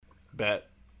Bet.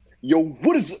 Yo,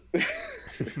 what is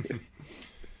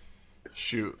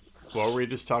Shoot. What were we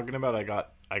just talking about?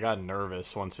 I got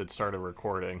nervous once it started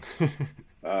recording.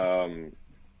 um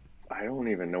I don't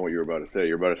even know what you were about to say.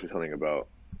 You're about to say something about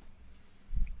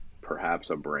perhaps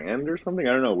a brand or something?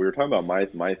 I don't know. We were talking about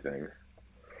my thing.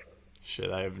 Shit,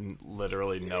 I have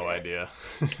literally no idea.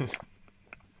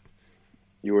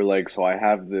 You were like, so I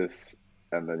have this,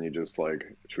 and then you just like,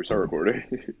 should we start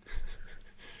recording?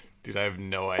 Dude, I have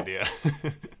no idea.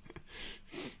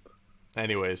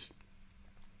 Anyways,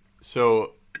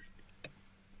 so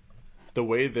the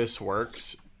way this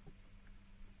works,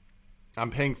 I'm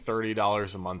paying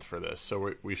 $30 a month for this,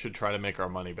 so we should try to make our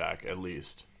money back at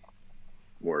least.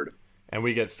 Word. And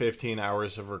we get 15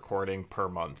 hours of recording per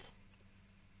month.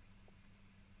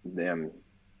 Damn.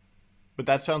 But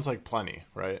that sounds like plenty,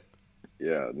 right?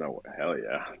 Yeah, no, hell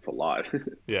yeah. It's a lot.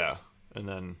 Yeah. And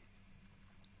then,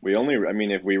 I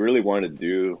mean, if we really wanted to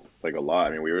do like a lot, I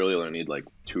mean, we really only need like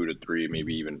 2 to 3,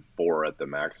 maybe even 4 at the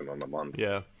maximum a month.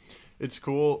 yeah. It's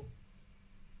cool.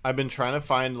 I've been trying to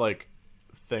find like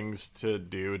things to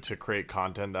do to create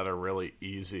content that are really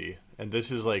easy. And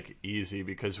this is like easy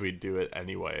because we do it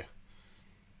anyway.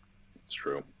 It's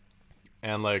true.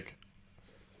 And like,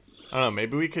 I don't know,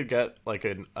 maybe we could get like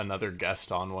another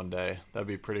guest on one day. That'd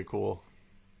be pretty cool.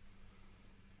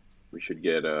 We should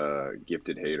get a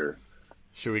gifted hater.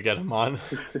 Should we get him on?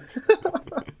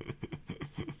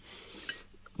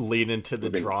 Lean into the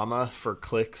drama for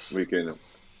clicks. We can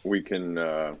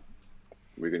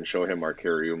show him our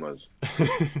Karyumas.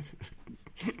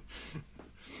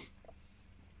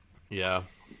 Yeah.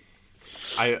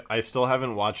 I still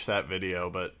haven't watched that video,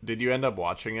 but did you end up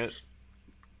watching it?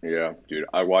 Yeah, dude,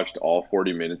 I watched all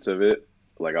 40 minutes of it.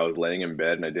 Like I was laying in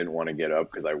bed and I didn't want to get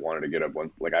up because I wanted to get up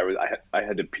once. Like I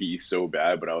had to pee so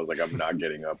bad, but I was like, I'm not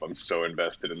getting up. I'm so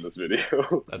invested in this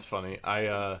video. That's funny.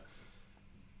 I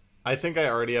think I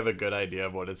already have a good idea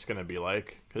of what it's going to be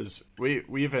like because we've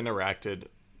interacted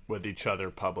with each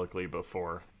other publicly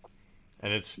before,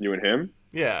 and it's You and him?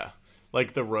 yeah,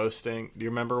 like the roasting. Do you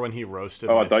remember when he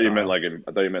roasted? Oh, my I thought you style?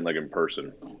 meant like in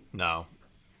person. No,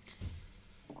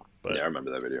 but Yeah, I remember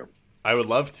that video. I would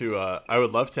love to. I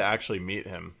would love to actually meet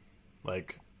him.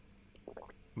 Like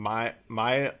my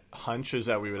hunch is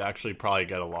that we would actually probably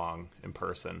get along in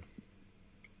person.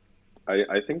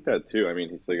 I think that too. I mean,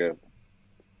 he's like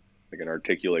an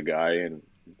articulate guy and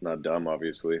he's not dumb,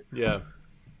 obviously. Yeah,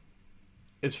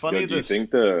 it's funny. Yo, do you this.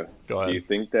 think Go ahead. do you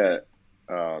think that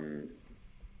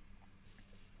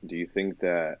do you think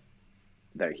that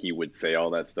he would say all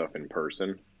that stuff in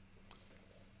person?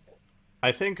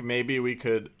 I think maybe we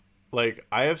could, like,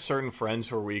 I have certain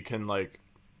friends where we can, like,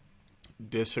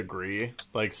 disagree,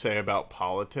 like, say about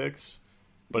politics,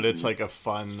 but it's, like, a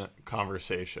fun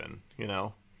conversation, you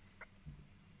know?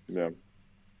 Yeah.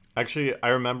 Actually, I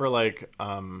remember, like,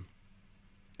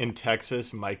 in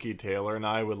Texas, Mikey Taylor and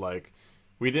I would, like,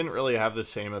 we didn't really have the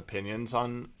same opinions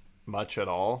on much at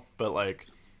all, but, like,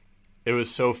 it was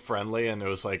so friendly and it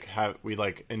was, like, we,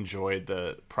 like, enjoyed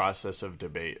the process of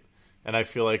debate. And I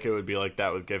feel like it would be like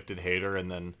that with Gifted Hater,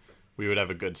 and then we would have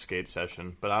a good skate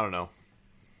session. But I don't know.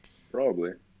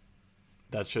 Probably.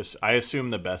 That's just, I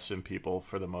assume the best in people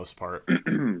for the most part.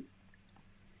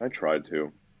 I tried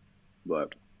to,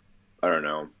 but I don't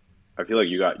know. I feel like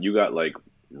you got like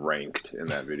ranked in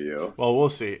that video. Well, we'll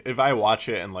see. If I watch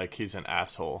it and like he's an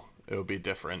asshole, it would be a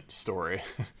different story.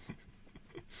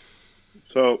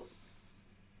 So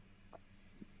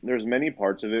there's many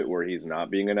parts of it where he's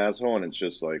not being an asshole, and it's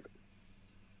just like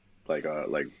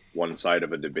one side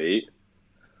of a debate.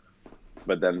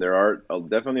 But then there are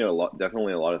definitely a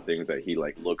lot of things that he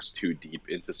like looks too deep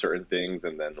into certain things,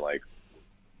 and then like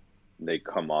they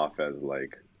come off as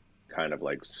like kind of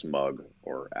like smug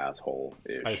or asshole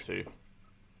ish. I see.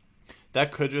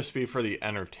 That could just be for the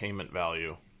entertainment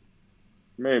value,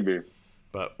 Maybe.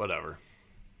 but whatever.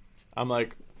 I'm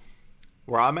like,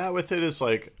 where I'm at with it is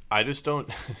like, I just don't,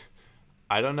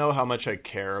 I don't know how much I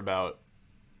care about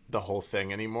the whole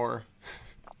thing anymore.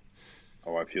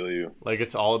 Oh, I feel you. Like,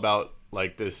 it's all about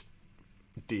like this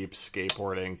deep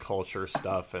skateboarding culture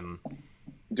stuff, and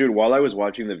Dude, while I was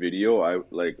watching the video, I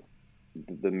like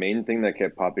the main thing that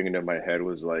kept popping into my head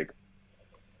was like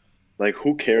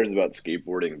who cares about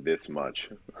skateboarding this much?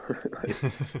 Like,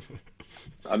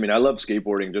 I mean, I love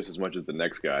skateboarding just as much as the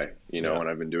next guy, you know, Yeah. and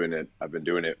I've been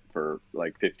doing it for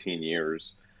like 15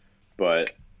 years. But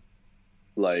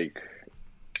like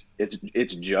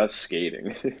it's just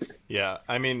skating. yeah.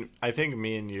 I mean, I think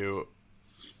me and you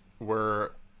we're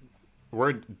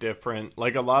different.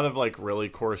 Like a lot of like really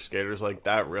core skaters, like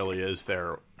that really is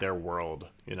their world,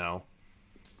 you know.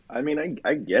 I mean,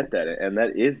 I get that, and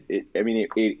that is it. I mean,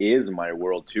 it is my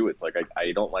world too. It's like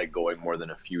I don't like going more than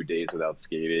a few days without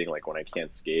skating. Like when I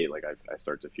can't skate, like I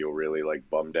start to feel really like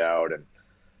bummed out, and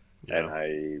Yeah.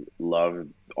 I love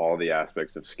all the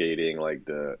aspects of skating, like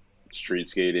the street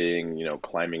skating,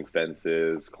 climbing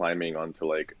fences, climbing onto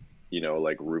like,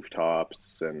 like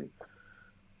rooftops and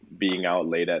being out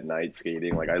late at night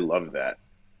skating. Like I love that,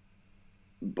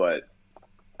 but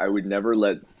I would never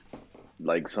let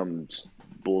like some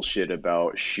bullshit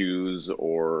about shoes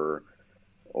or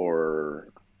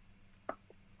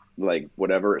like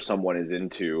whatever someone is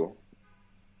into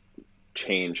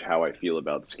change how I feel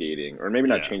about skating, or maybe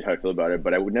not Yeah. change how I feel about it,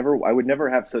 but I would never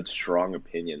have such strong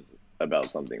opinions about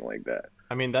something like that.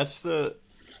 I mean,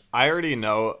 I already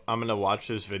know I'm going to watch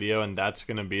this video and that's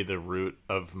going to be the root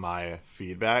of my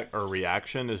feedback or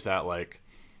reaction is that like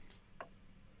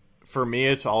for me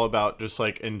it's all about just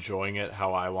like enjoying it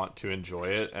how I want to enjoy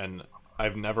it, and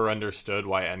I've never understood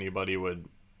why anybody would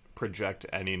project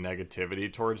any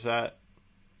negativity towards that.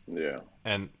 Yeah.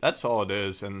 And that's all it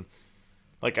is. And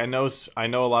like I know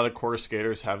a lot of core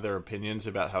skaters have their opinions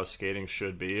about how skating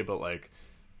should be, but like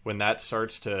when that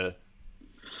starts to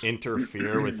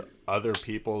interfere with other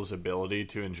people's ability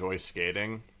to enjoy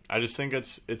skating, I just think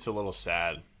it's a little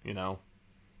sad, you know?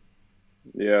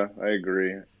 Yeah, I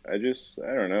agree. I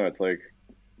don't know. It's like,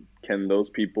 can those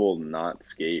people not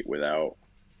skate without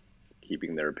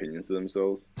keeping their opinions to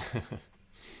themselves?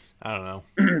 I don't know.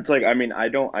 It's like, I mean, I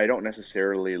don't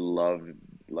necessarily love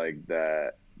like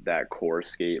that core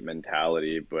skate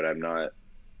mentality, but I'm not.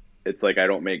 It's like I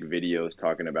don't make videos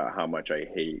talking about how much I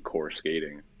hate core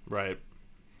skating. Right.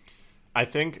 I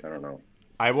think I don't know.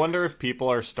 I wonder if people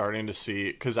are starting to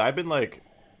see, because I've been like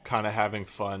kind of having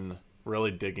fun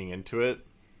really digging into it,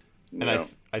 and Yeah,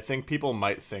 I think people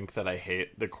might think that I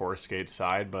hate the core skate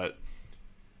side, but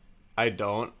I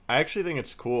don't. I actually think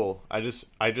it's cool. I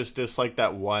just dislike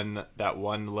that one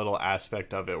little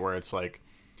aspect of it where it's like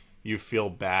you feel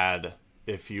bad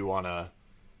if you want to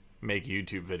make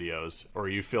YouTube videos, or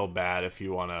you feel bad if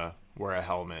you want to wear a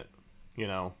helmet, you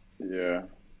know? yeah.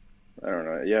 I don't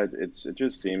know. Yeah, it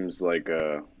just seems like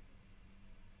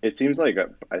it seems like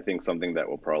I think something that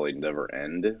will probably never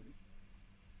end.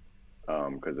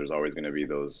 Because there's always going to be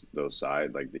those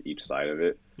side like each side of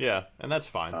it. Yeah, and that's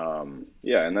fine.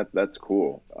 Yeah, and that's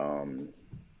cool.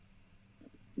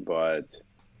 But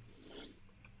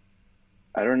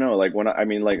I don't know. Like when I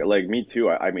mean, like me too.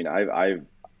 I mean, I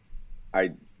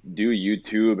do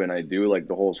YouTube and I do like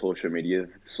the whole social media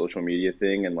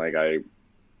thing, and like I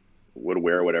would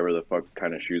wear whatever the fuck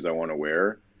kind of shoes I want to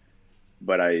wear.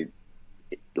 But I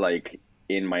like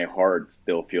in my heart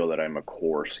still feel that I'm a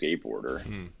core skateboarder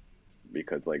Hmm.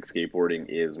 because like skateboarding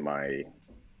is my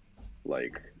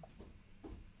like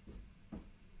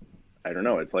I don't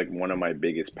know, it's like one of my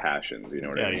biggest passions, you know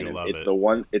what Yeah, I mean? you And love it's it. the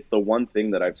one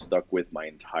thing that I've stuck with my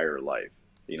entire life.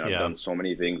 I've Yeah. done so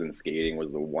many things and skating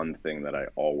was the one thing that I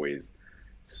always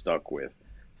stuck with.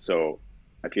 So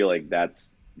I feel like that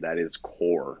is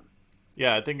core.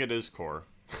 Yeah, I think it is core.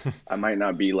 I might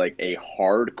not be like a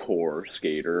hardcore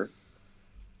skater,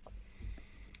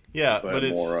 Yeah, but but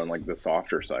it's more on like the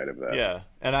softer side of that. yeah,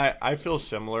 and I feel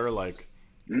similar. Like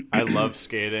I love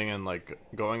skating, and like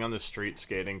going on the street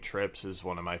skating trips is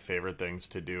one of my favorite things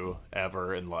to do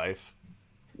ever in life.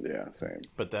 Yeah, same.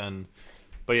 But then,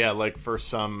 but yeah, like for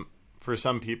some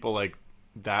people, like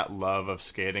that love of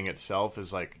skating itself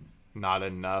is like not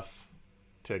enough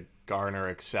to garner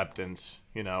acceptance,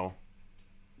 you know.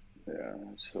 Yeah,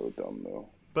 so dumb though.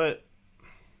 But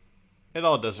it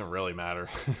all doesn't really matter.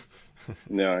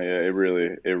 No, yeah,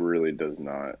 it really does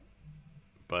not.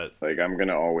 But Like I'm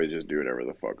gonna always just do whatever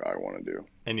the fuck I want to do.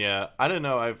 and yeah, I don't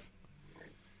know.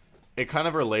 It kind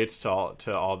of relates to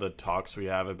all the talks we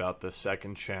have about the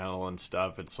second channel and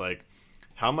stuff. It's like,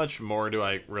 how much more do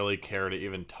I really care to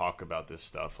even talk about this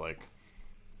stuff? Like,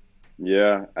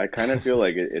 Yeah, I kind of feel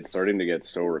like it's starting to get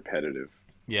so repetitive.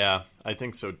 yeah, I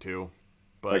think so too.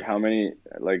 Like But how many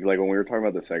like when we were talking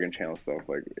about the second channel stuff,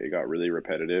 like it got really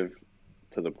repetitive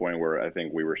to the point where I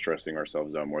think we were stressing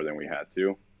ourselves out more than we had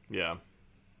to. yeah,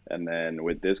 And then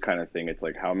with this kind of thing, it's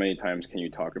like how many times can you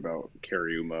talk about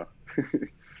Kariuma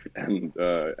and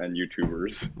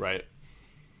YouTubers? right.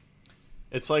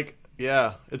 It's like,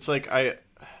 yeah, it's like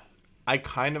I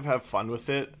kind of have fun with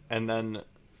it, and then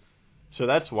so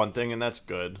that's one thing, and that's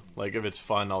good. Like if it's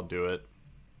fun, I'll do it.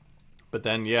 But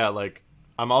then yeah, like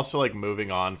I'm also like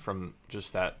moving on from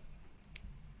just that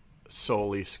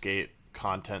solely skate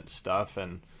content stuff,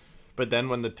 and but then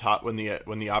when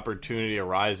the opportunity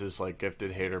arises, like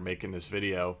Gifted Hater making this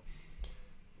video,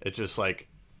 it's just like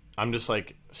I'm just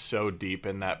like so deep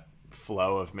in that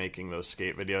flow of making those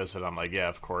skate videos that I'm like, yeah,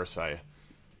 of course I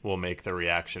will make the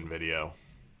reaction video.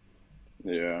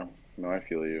 Yeah, no, I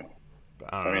feel you.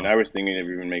 But I I don't mean, know. I was thinking of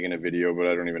even making a video, but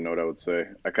I don't even know what I would say.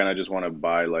 I kind of just want to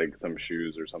buy like some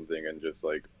shoes or something and just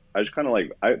like I just kind of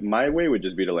like my way would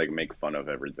just be to like make fun of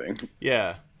everything.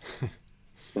 Yeah.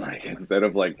 Like instead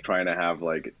of like trying to have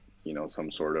like,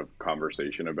 some sort of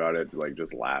conversation about it, like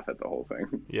just laugh at the whole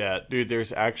thing. Yeah, dude,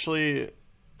 there's actually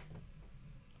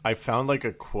I found like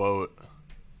a quote.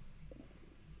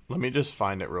 Let me just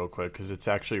find it real quick cuz it's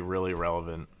actually really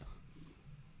relevant.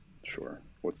 Sure.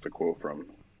 What's the quote from?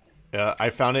 Yeah, I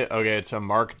found it. Okay, it's a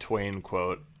Mark Twain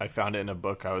quote. I found it in a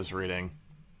book I was reading.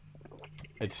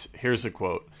 Here's the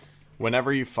quote.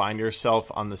 Whenever you find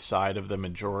yourself on the side of the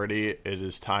majority, it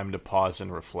is time to pause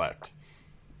and reflect.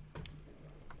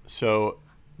 So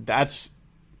that's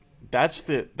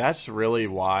really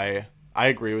why I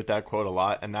agree with that quote a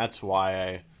lot, and that's why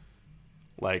I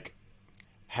like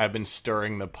have been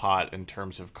stirring the pot in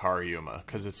terms of Kariyuma,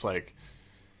 because it's like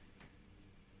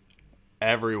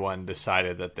everyone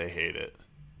decided that they hate it,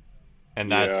 and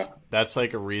Yeah. that's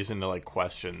like a reason to like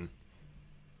question.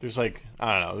 There's like,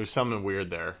 I don't know, there's something weird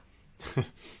there.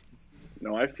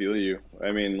 No, I feel you.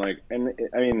 I mean, like, and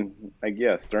I mean, I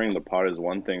guess stirring the pot is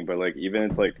one thing, but like, even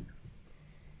it's like,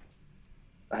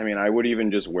 I mean, I would even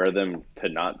just wear them to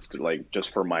not like just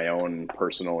for my own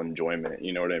personal enjoyment.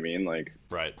 You know what I mean? Like,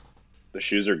 Right. the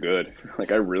shoes are good.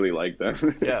 Like, I really like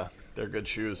them. Yeah, they're good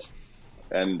shoes.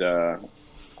 And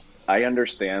I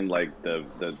understand like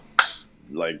the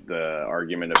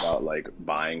argument about like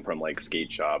buying from like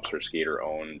skate shops or skater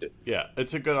owned. Yeah,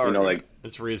 it's a good argument. Like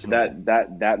it's reasonable.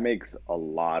 that makes a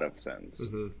lot of sense.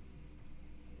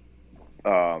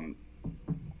 Um,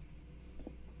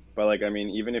 but like I mean,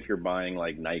 even if you're buying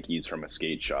like Nikes from a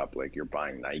skate shop, like you're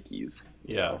buying Nikes.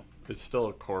 Yeah, it's still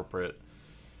a corporate.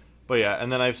 But yeah,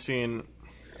 and then I've seen,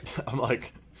 I'm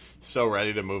like so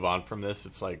ready to move on from this.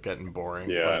 It's like getting boring.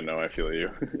 Yeah, but no, I feel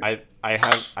you.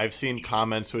 I've seen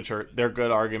comments which they're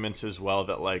good arguments as well,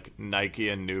 that like Nike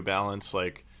and New Balance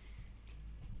like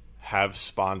have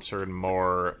sponsored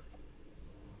more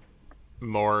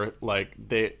like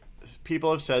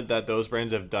people have said that those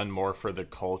brands have done more for the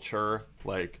culture.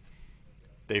 Like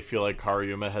they feel like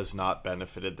Kariyuma has not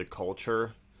benefited the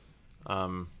culture,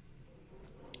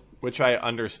 which I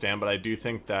understand, but I do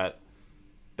think that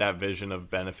that vision of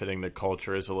benefiting the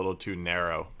culture is a little too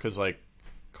narrow, because like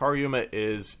Kariyuma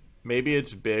is, maybe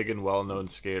it's big and well-known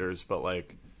skaters, but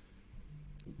like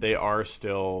they are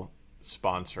still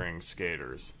sponsoring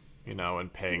skaters,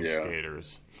 and paying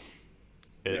skaters.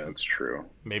 Yeah, that's true.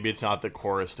 Maybe it's not the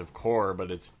corest of core, but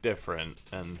it's different,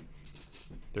 and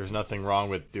there's nothing wrong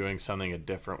with doing something a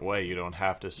different way. You don't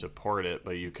have to support it,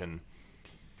 but you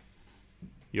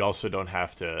also don't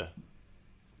have to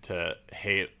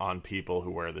hate on people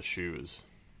who wear the shoes.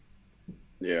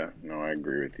 Yeah, no, I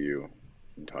agree with you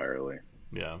entirely.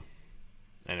 Yeah.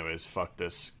 Anyways, fuck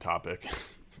this topic.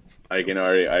 I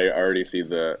already see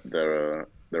the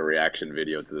reaction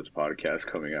video to this podcast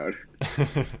coming out.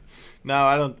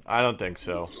 No, I don't think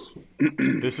so.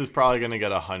 This is probably going to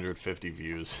get 150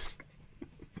 views.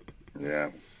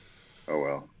 Yeah. Oh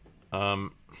well. All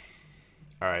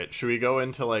right, should we go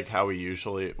into like what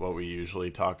we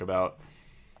usually talk about?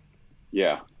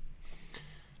 Yeah.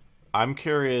 I'm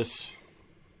curious.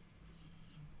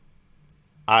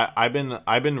 I've been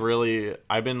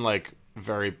like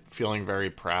feeling very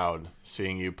proud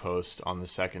seeing you post on the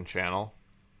second channel.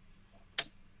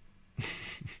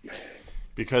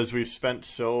 Because we've spent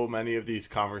so many of these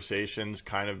conversations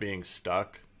kind of being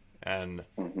stuck, and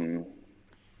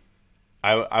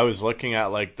I was looking at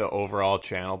like the overall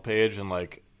channel page, and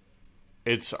like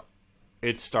it's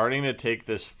starting to take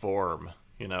this form,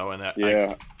 and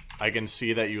I can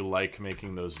see that you like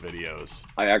making those videos.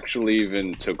 I actually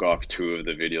even took off 2 of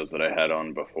the videos that I had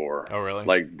on before. Oh, really?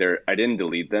 Like I didn't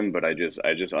delete them, but I just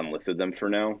unlisted them for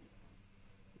now.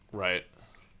 Right.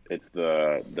 It's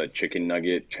the chicken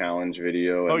nugget challenge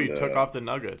video. Oh, you took off the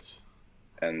nuggets.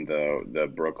 And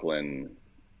the Brooklyn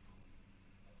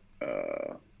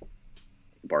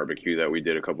barbecue that we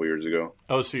did a couple years ago.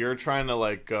 Oh, so you're trying to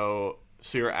like go.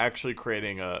 So you're actually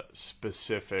creating a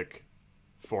specific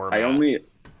format.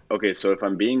 Okay, so if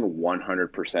I'm being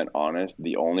 100% honest,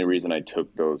 the only reason I took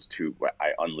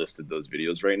I unlisted those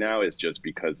videos right now is just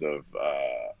because of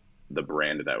the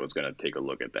brand that was going to take a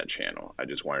look at that channel. I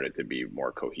just wanted it to be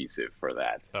more cohesive for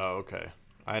that. Oh, okay.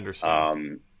 I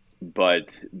understand.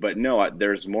 But no,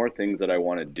 there's more things that I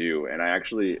want to do, and I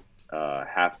actually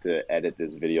have to edit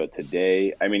this video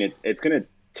today. I mean, it's going to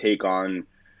take on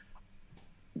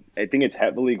I think it's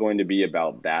heavily going to be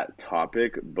about that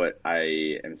topic, but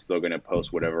I am still going to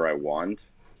post whatever I want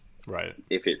Right.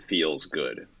 if it feels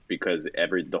good, because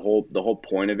the whole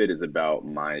point of it is about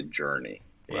my journey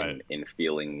Right. in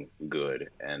feeling good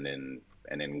and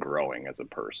in growing as a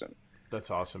person.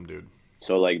 That's awesome, dude.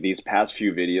 So like these past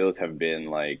few videos have been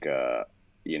like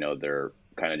they're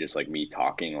kind of just like me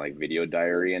talking, like video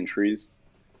diary entries.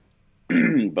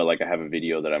 But like I have a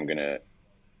video that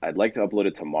I'd like to upload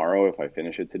it tomorrow if I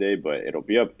finish it today, but it'll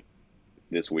be up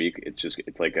this week.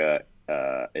 It's like a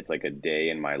day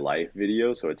in my life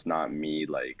video, so it's not me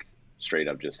like straight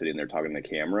up just sitting there talking to the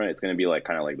camera. It's gonna be like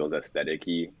kind of like those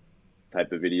aesthetic-y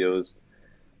type of videos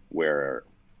where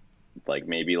like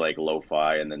maybe like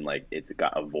lo-fi and then like it's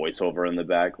got a voiceover in the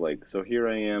back, like, so here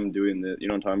I am doing this, you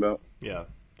know what I'm talking about? Yeah,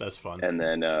 that's fun. And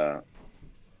then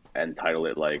and title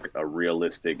it like a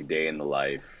realistic day in the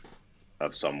life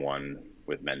of someone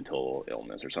with mental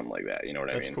illness or something like that. You know what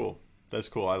I That's mean? cool. That's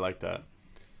cool. I like that.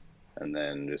 And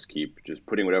then just keep just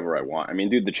putting whatever I want. I mean,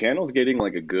 dude, the channel's getting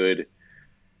like a good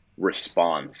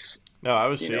response, No, I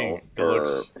was you seeing know, it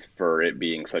looks. for it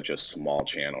being such a small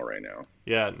channel right now.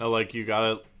 Yeah, no, like you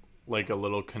got like a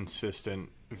little consistent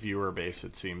viewer base.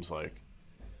 It seems like,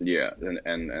 Yeah,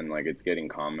 and like it's getting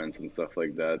comments and stuff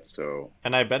like that. So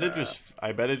and I bet it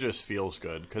just feels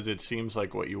good because it seems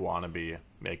like what you want to be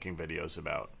making videos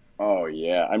about. oh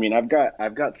yeah, I mean, I've got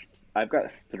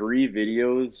 3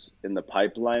 videos in the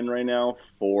pipeline right now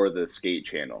for the skate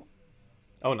channel.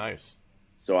 Oh, nice.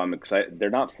 So I'm excited. They're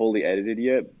not fully edited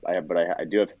yet. I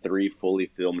do have 3 fully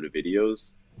filmed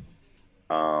videos.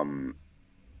 Um,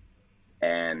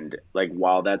 and like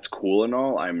while that's cool and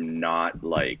all, I'm not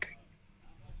like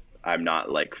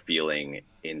feeling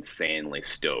insanely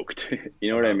stoked. You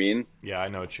know what I About mean? Yeah, I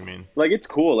know what you mean. Like it's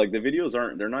cool. Like the videos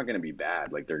they're not going to be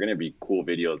bad. Like they're going to be cool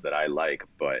videos that I like,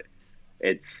 but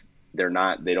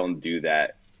they don't do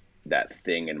that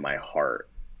thing in my heart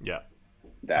Yeah, I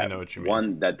that know what you mean.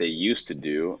 one that they used to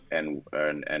do, and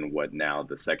what now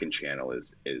the second channel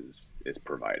is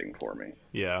providing for me.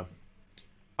 Yeah,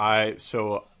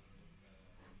 so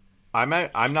I'm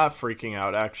not freaking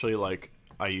out actually like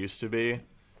I used to be.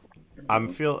 I'm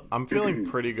feeling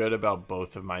pretty good about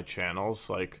both of my channels.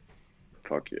 Like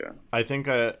Fuck yeah. I think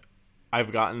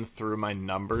I've gotten through my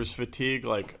numbers fatigue.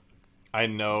 Like I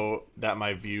know that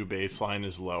my view baseline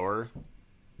is lower,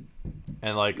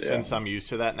 and like Yeah. since I'm used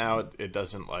to that now, it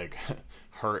doesn't like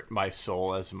hurt my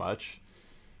soul as much.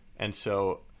 And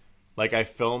so like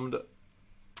I've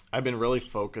been really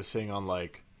focusing on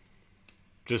like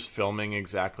just filming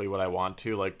exactly what I want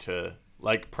to,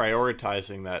 like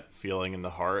prioritizing that feeling in the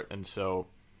heart. And so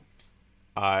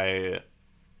I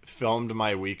filmed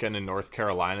my weekend in North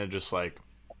Carolina, just like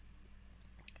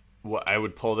what I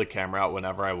would pull the camera out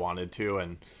whenever I wanted to,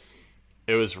 and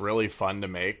it was really fun to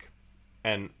make.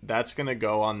 And that's gonna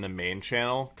go on the main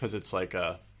channel because it's like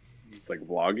a It's like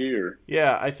vloggy or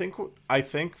yeah. I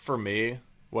think for me,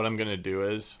 what I'm gonna do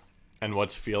is, and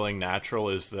what's feeling natural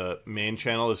is the main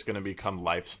channel is gonna become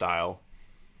lifestyle,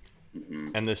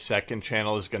 and the second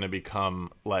channel is gonna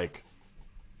become like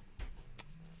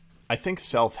I think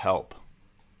self help.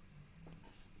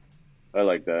 I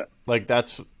like that. Like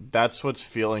that's what's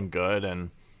feeling good.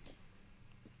 And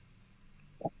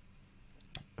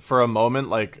for a moment,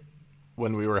 like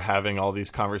when we were having all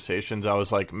these conversations, I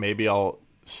was like, maybe I'll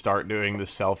start doing the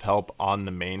self help on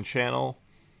the main channel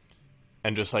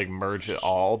and just like merge it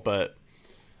all. But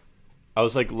I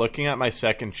was like looking at my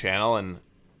second channel, and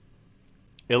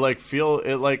it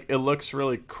looks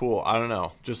really cool. I don't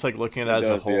know, just like looking at it It as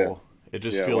a does, yeah. whole, it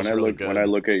just Yeah, feels really when I good.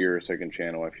 look at your second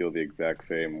channel, I feel the exact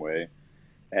same way.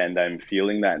 And I'm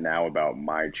feeling that now about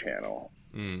my channel,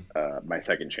 my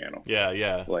second channel. Yeah,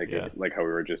 yeah, Like yeah, like how we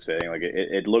were just saying, like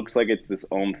it looks like it's this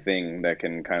own thing that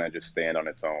can kind of just stand on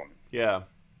its own. yeah.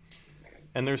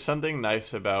 And there's something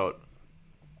nice about.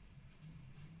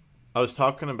 I was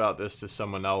talking about this to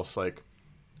someone else, like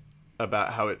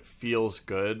about how it feels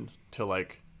good to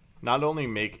like not only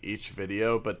make each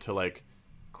video, but to like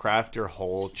craft your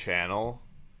whole channel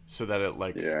so that it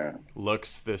like Yeah.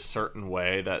 looks this certain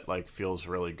way that like feels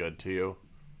really good to you.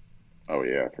 Oh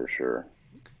yeah, for sure.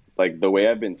 Like the way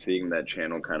I've been seeing that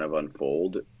channel kind of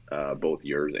unfold, both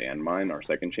yours and mine, our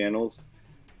second channels,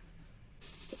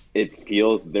 it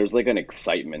feels there's like an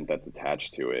excitement that's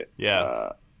attached to it. Yeah,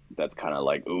 That's kind of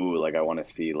like, ooh, like I want to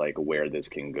see like where this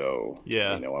can go.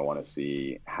 yeah. You know, I want to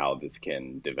see how this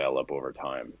can develop over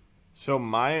time. So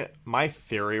my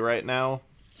theory right now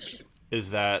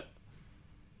is that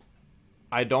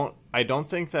I don't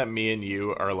think that me and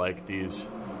you are like these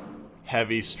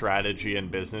heavy strategy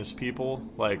and business people.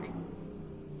 Like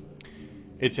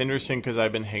it's interesting because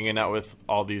I've been hanging out with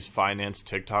all these finance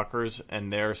TikTokers,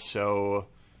 and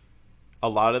a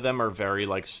lot of them are very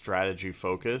like strategy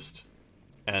focused,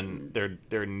 and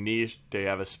they're niche. They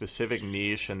have a specific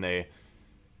niche, and they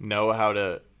know how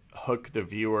to hook the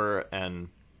viewer and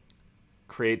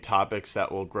create topics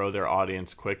that will grow their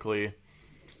audience quickly.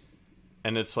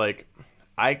 And it's like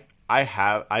I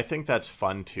think that's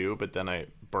fun too, but then I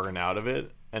burn out of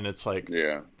it, and it's like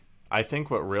Yeah. I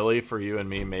think what really for you and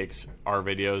me makes our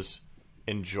videos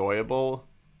enjoyable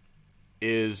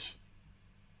is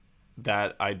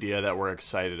that idea that we're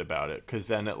excited about it, because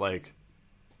then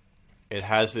it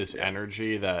has this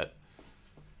energy that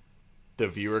the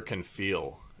viewer can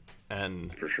feel,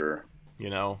 and For sure. you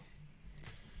know.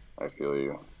 I feel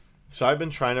you. So I've been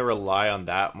trying to rely on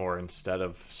that more instead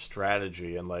of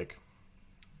strategy, and like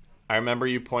I remember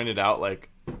you pointed out like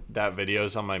that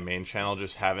videos on my main channel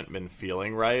just haven't been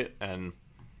feeling right, and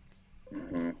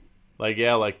like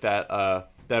yeah, like that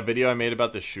video I made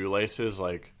about the shoelaces,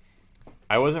 like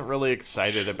I wasn't really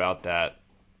excited about that,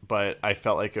 but I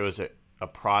felt like it was a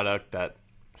product that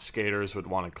skaters would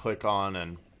want to click on,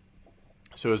 and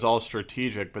so it was all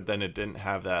strategic, but then it didn't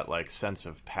have that like sense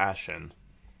of passion.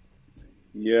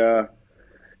 Yeah.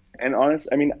 And honest,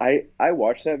 I mean, I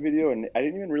watched that video and I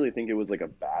didn't even really think it was like a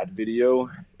bad video.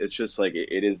 It's just like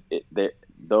it is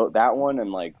that one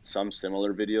and like some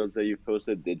similar videos that you've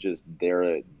posted,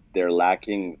 they're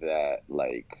lacking that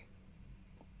like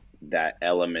that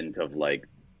element of like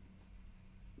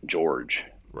George,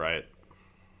 Right.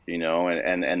 you know,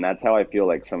 and that's how I feel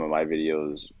like some of my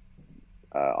videos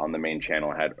on the main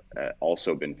channel had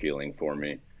also been feeling for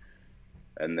me.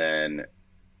 And then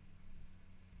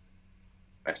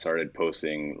I started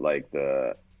posting like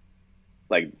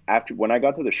after when I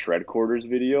got to the shred quarters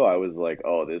video, I was like,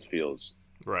 oh,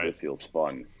 Right. this feels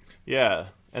fun. Yeah.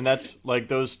 And that's like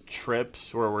those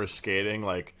trips where we're skating,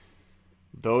 like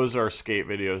those are skate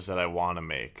videos that I want to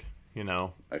make, you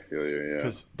know? I feel you, yeah.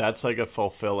 Because that's like a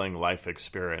fulfilling life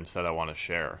experience that I want to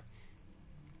share.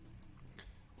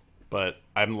 But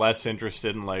I'm less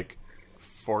interested in like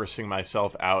forcing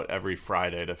myself out every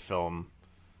Friday to film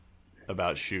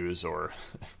about shoes or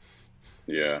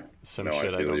Yeah. some No, I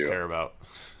shit I feel don't you. care about.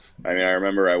 I mean, I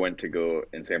remember I went to go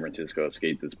in San Francisco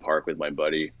skate this park with my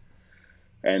buddy,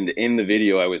 and in the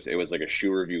video, it was like a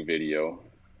shoe review video,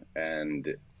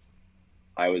 and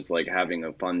I was like having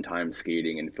a fun time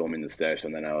skating and filming the sesh,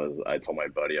 and then I told my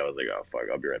buddy I was like, oh fuck,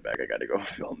 I'll be right back. I got to go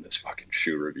film this fucking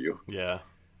shoe review. Yeah.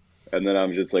 And then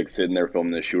I'm just like sitting there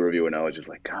filming the shoe review, and I was just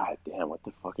like, God damn, what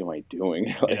the fuck am I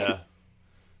doing? Like, Yeah.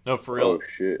 No, for oh real.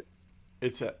 shit.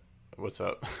 It's a. What's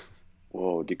up?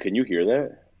 Whoa, can you hear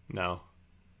that? No.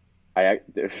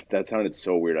 That sounded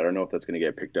so weird. I don't know if that's gonna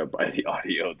get picked up by the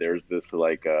audio. There's this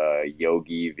like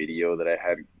yogi video that I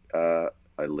had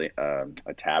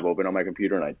a tab open on my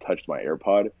computer, and I touched my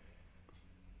AirPod,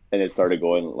 and it started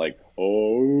going like,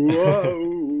 oh,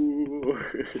 whoa.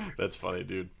 That's funny,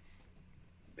 dude.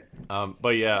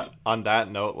 But yeah, on that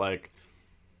note, like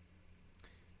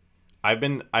I've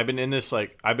been in this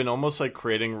like I've been almost like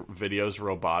creating videos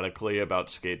robotically about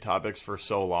skate topics for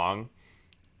so long.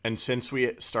 And since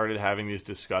we started having these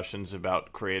discussions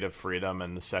about creative freedom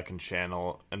and the second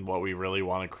channel and what we really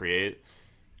want to create,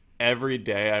 every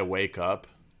day I wake up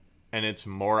and it's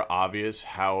more obvious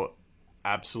how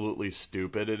absolutely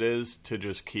stupid it is to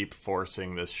just keep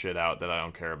forcing this shit out that I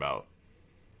don't care about.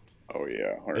 Oh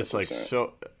yeah, It's like 100%.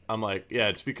 so I'm like, yeah,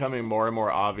 it's becoming more and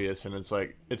more obvious, and it's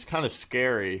like it's kind of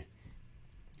scary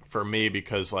for me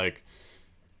because like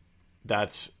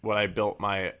that's what I built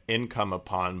my income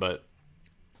upon, but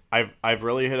I've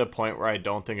really hit a point where I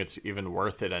don't think it's even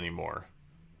worth it anymore.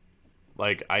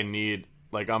 Like I'm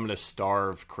gonna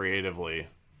starve creatively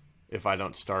if I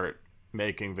don't start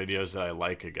making videos that I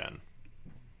like again.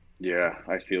 Yeah,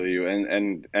 I feel you.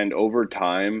 And over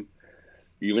time,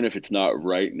 even if it's not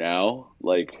right now,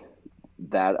 like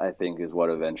that I think is what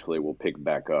eventually will pick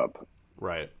back up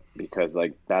Right. because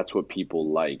like that's what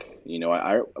people like. You know,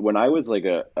 I when I was like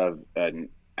an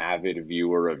avid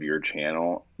viewer of your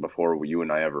channel before you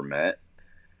and I ever met,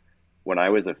 when I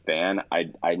was a fan,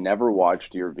 I never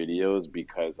watched your videos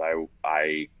because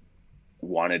I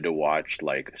wanted to watch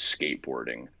like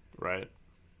skateboarding. Right.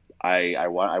 I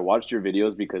watched your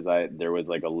videos because I there was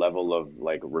like a level of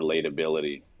like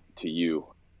relatability to you.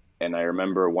 And I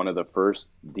remember one of the first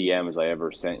DMs I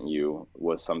ever sent you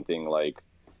was something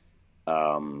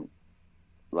um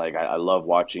like I love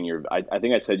watching your I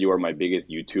think I said you are my biggest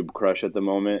YouTube crush at the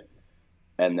moment.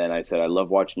 And then I said I love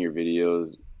watching your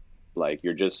videos. Like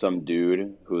you're just some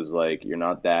dude who's like you're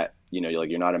not that you know,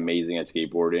 you're not amazing at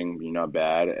skateboarding, you're not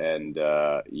bad, and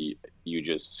you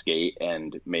just skate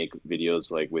and make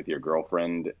videos like with your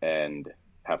girlfriend and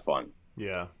have fun.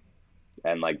 Yeah.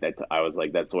 And like that, I was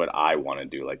like, that's what I want to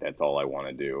do. Like that's all I want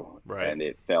to do. Right. And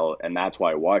it felt, and that's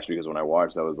why I watched, because when I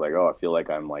watched, I was like, oh, I feel like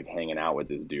I'm like hanging out with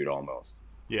this dude almost.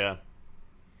 Yeah.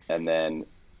 And then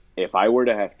if I were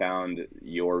to have found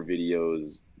your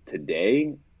videos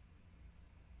today,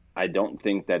 I don't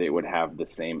think that it would have the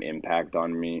same impact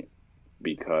on me,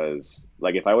 because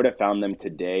like if I would have found them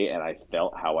today and I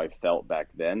felt how I felt back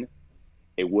then,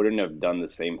 it wouldn't have done the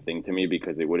same thing to me,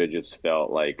 because it would have just felt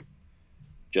like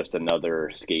just another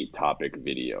skate topic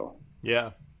video. Yeah.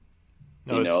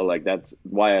 No, You know, it's like that's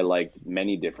why I liked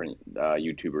many different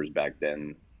YouTubers back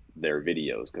then, their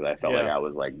videos, because I felt like yeah. I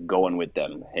was like going with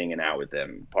them, hanging out with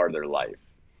them, part of their life.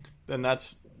 Then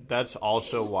that's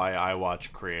also why I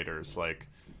watch creators. Like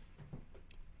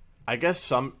I guess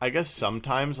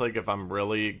sometimes like if I'm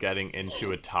really getting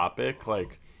into a topic,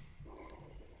 like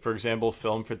for example,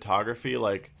 film photography,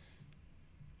 like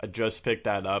I just picked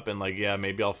that up and like yeah,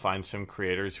 maybe I'll find some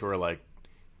creators who are like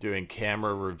doing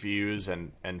camera reviews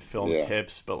and film Yeah,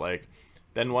 tips, but like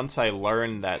then once I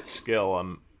learn that skill,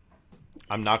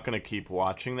 I'm not going to keep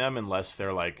watching them unless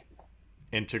they're like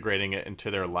integrating it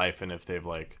into their life and if they've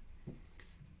like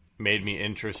made me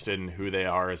interested in who they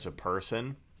are as a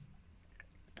person.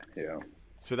 yeah,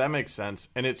 So that makes sense.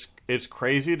 And it's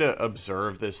crazy to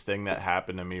observe this thing that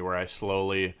happened to me where I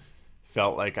slowly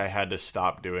felt like I had to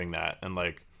stop doing that and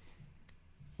like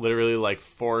literally like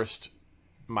forced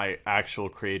my actual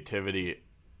creativity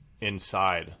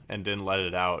inside and didn't let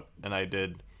it out. And I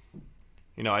did,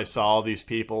 I saw all these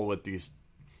people with these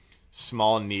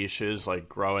small niches like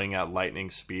growing at lightning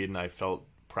speed and I felt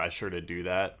pressure to do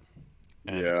that.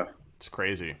 And yeah, it's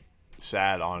crazy. It's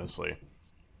sad, honestly.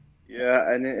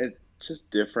 yeah. And it's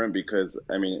just different because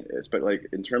I mean, it's but like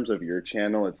in terms of your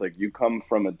channel, it's like you come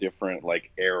from a different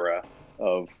like era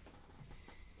of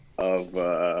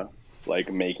of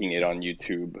like making it on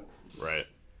YouTube. Right.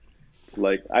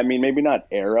 Like, I mean, maybe not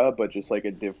era, but just like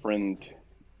a different,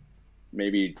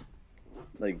 maybe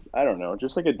like I don't know,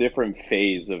 just like a different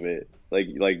phase of it. Like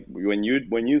when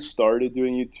you started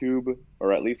doing YouTube,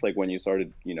 or at least like when you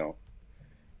started, you know,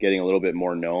 getting a little bit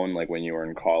more known, like when you were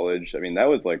in college. I mean, that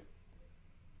was like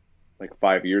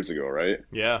 5 years ago, right?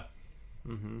 Yeah.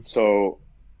 Mm-hmm. So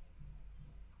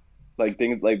like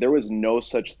things like there was no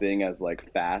such thing as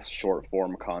like fast short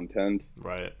form content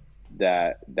Right.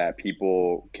 that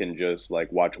people can just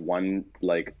like watch one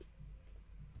like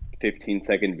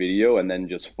 15-second video and then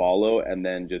just follow and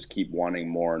then just keep wanting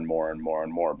more and more and more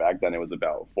and more. Back then it was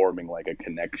about forming like a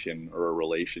connection or a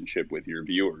relationship with your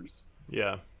viewers.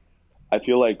 Yeah. I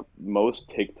feel like most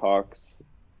TikToks,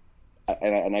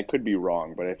 and I could be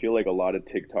wrong, but I feel like a lot of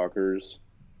TikTokers,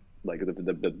 like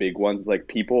the big ones, like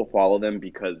people follow them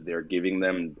because they're giving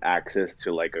them access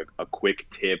to like a quick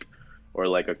tip or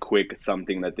like a quick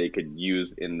something that they could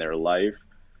use in their life.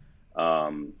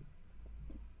 Um,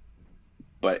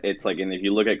 but it's like, and if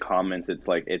you look at comments, it's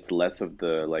like it's less of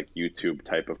the like YouTube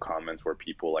type of comments where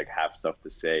people like have stuff to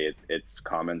say. It's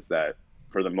comments that,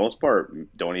 for the most part,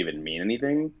 don't even mean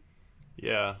anything.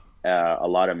 Yeah. A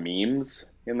lot of memes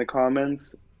in the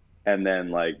comments, and then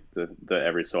like the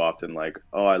every so often like,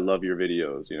 oh, I love your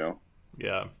videos, you know?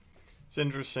 Yeah. It's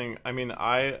interesting. I mean,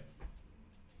 I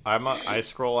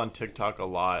scroll on TikTok a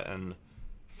lot, and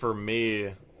for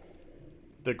me,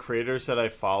 the creators that I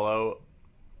follow,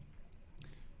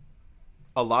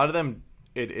 a lot of them,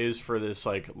 it is for this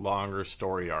like longer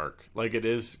story arc. Like it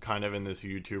is kind of in this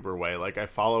YouTuber way. Like I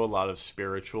follow a lot of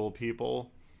spiritual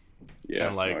people, Yeah,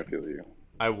 and no, I like feel you.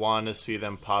 I want to see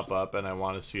them pop up, and I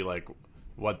want to see like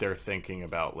what they're thinking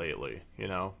about lately.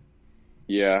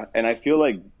 Yeah, and I feel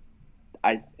like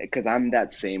because I'm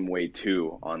that same way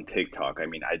too on TikTok. I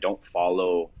mean, I don't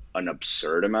follow an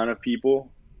absurd amount of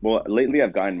people. Well, lately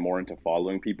I've gotten more into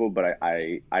following people, but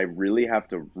I really have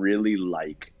to really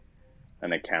like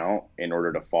an account in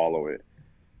order to follow it.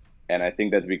 And I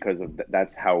think that's because of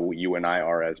that's how you and I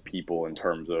are as people in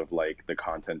terms of like the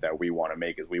content that we want to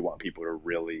make, is we want people to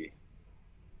really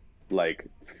like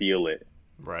feel it.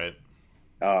 Right.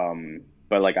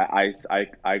 But like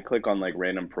I click on like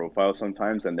random profiles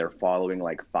sometimes and they're following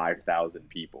like 5,000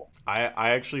 people. I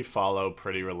actually follow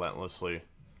pretty relentlessly.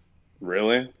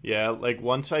 Really? Yeah, like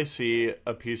once I see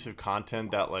a piece of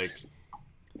content that like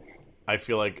I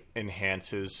feel like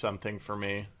enhances something for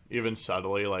me, even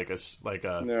subtly, like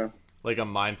Yeah. like a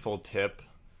mindful tip,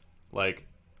 like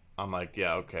I'm like,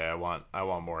 yeah, okay, I want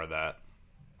more of that.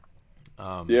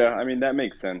 Um, Yeah, I mean that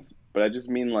makes sense. But I just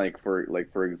mean like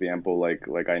for example,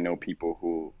 like I know people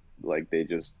who like they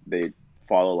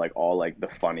follow like all like the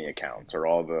funny accounts or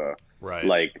all the Right.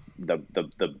 like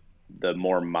the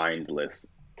more mindless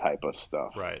type of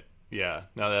stuff. Right. Yeah.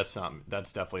 No, that's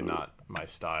definitely not my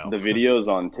style. The videos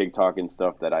on TikTok and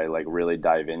stuff that I like really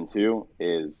dive into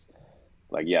is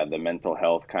like, yeah, the mental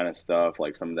health kind of stuff,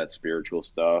 like some of that spiritual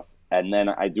stuff. And then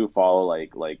I do follow I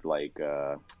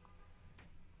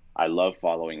love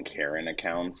following Karen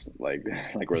accounts, like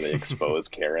like where they expose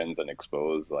Karens and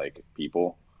expose like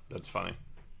people That's funny.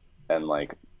 and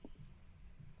like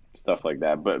stuff like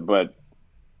that. But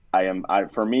I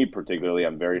for me particularly,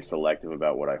 I'm very selective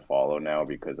about what I follow now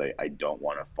because I don't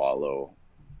want to follow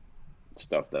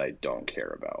stuff that I don't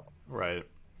care about. Right.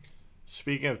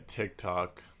 Speaking of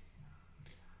TikTok,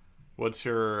 where's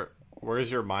your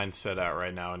mindset at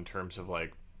right now in terms of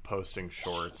like posting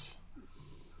shorts?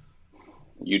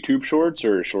 YouTube shorts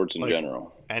or shorts in Like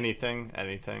general? anything.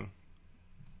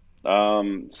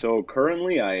 So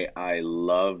currently I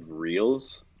love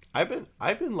Reels. I've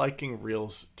been liking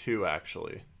Reels too,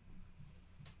 actually.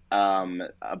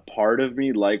 A part of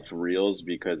me likes Reels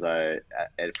because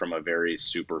from a very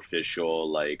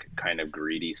superficial, like kind of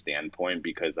greedy standpoint,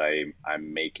 because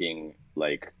I'm making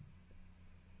like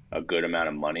a good amount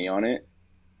of money on it.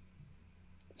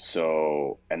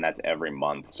 So, and that's every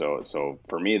month. So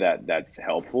for me that's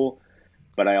helpful.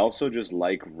 But I also just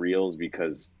like Reels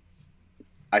because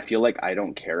I feel like I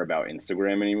don't care about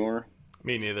Instagram anymore.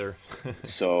 Me neither.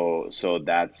 So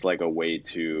that's like a way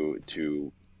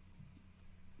to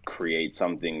create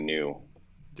something new.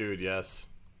 Dude, yes.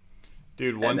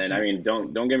 Dude, And once then, I you mean,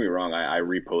 don't get me wrong. I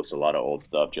repost a lot of old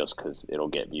stuff just because it'll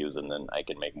get views and then I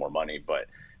can make more money.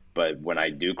 But when I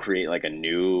do create like a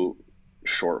new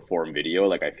short form video,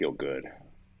 like I feel good.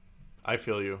 I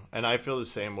feel you, and I feel the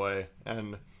same way.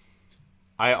 And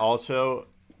I also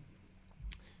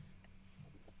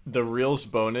the Reels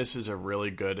bonus is a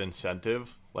really good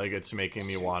incentive. Like it's making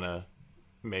me want to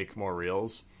make more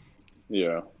Reels.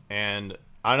 Yeah. And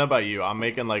I don't know about you, I'm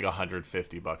making like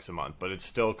 $150 a month, but it's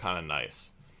still kind of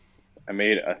nice. I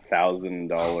made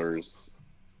 $1,000,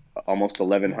 almost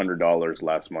 $1,100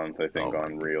 last month, I Oh think, my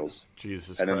on Reels.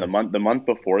 Jesus And then Christ. the month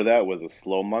before that was a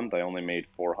slow month. I only made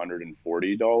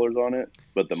 $440 on it,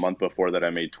 but the month before that I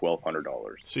made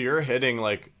 $1,200 So you're hitting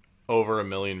like over 1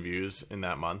 million views in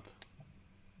that month.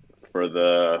 for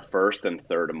the first and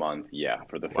third month. Yeah,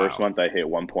 for the first Wow. month I hit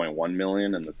 1.1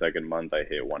 million, and the second month I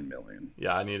hit 1 million.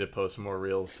 Yeah, I need to post more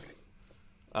Reels.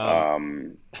 Um,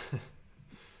 Um,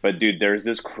 but dude, there's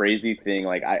this crazy thing.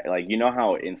 Like you know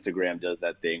how Instagram does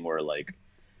that thing where like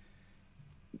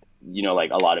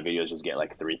like a lot of videos just get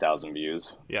like 3,000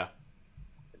 views. yeah.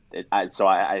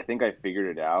 I think I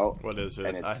figured it out, What is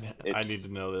and it? I need it's to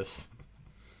know this.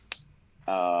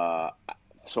 uh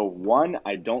so one,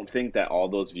 I don't think that all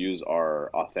those views are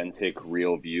authentic,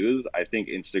 real views. I think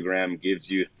Instagram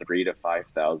gives you 3 to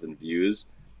 5,000 views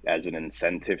as an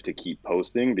incentive to keep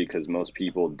posting because most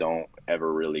people don't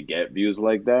ever really get views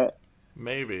like that.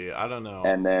 Maybe. I don't know.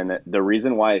 And then the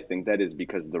reason why I think that is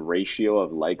because the ratio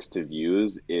of likes to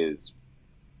views is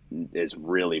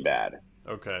really bad.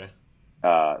 Okay.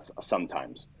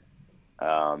 Sometimes.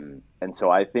 And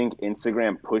so I think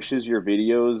Instagram pushes your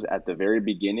videos at the very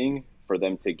beginning for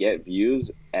them to get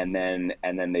views, and then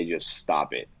they just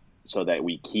stop it so that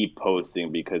we keep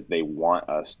posting because they want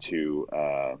us to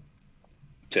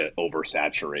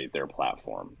oversaturate their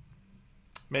platform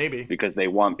Maybe. because they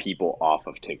want people off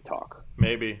of TikTok.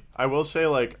 Maybe. I will say,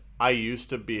 like, I used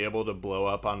to be able to blow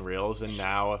up on Reels, and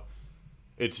now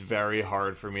it's very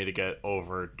hard for me to get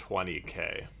over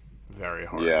 20K. Very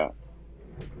hard. Yeah.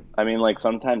 I mean, like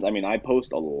sometimes, I mean, I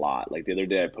post a lot. Like the other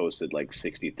day, I posted like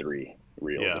 63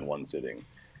 reels Yeah. in one sitting,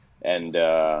 and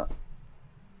or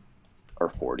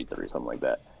 43, something like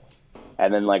that.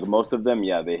 And then like most of them,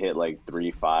 yeah, they hit like 3,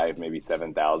 5, maybe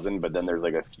 7,000. But then there's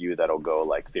like a few that'll go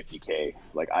like 50K.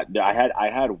 Like I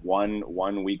had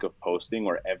one week of posting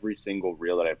where every single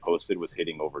reel that I posted was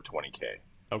hitting over 20K.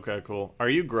 Okay, cool. Are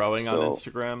you growing on So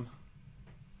Instagram?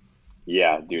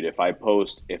 yeah, dude, if I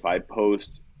post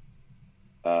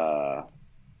uh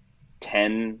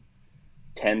 10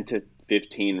 10 to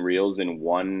 15 reels in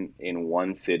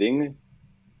one sitting,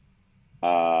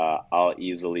 I'll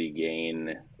easily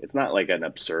gain, it's not like an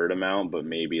absurd amount, but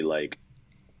maybe like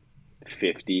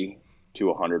 50 to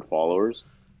 100 followers.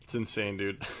 It's insane,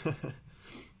 dude.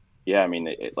 Yeah, I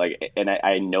mean, like, and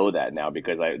I know that now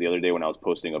because the other day when I was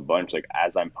posting a bunch, like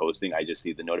as I'm posting, I just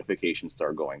see the notifications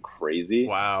start going crazy,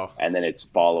 Wow. and then it's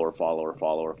follower, follower,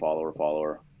 follower, follower,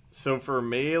 follower. So for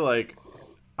me, like,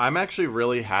 I'm actually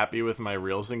really happy with my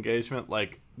Reels engagement.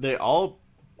 Like,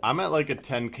 I'm at like a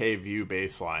 10K view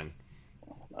baseline,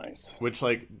 Nice. which,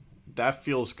 like, that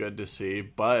feels good to see.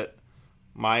 But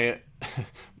my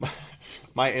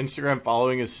my Instagram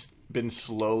following has been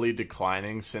slowly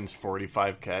declining since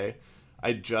 45K.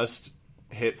 I just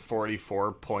hit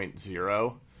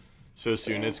 44.0. So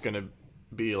soon it's going to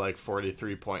be like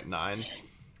 43.9.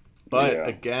 But Yeah.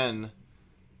 again,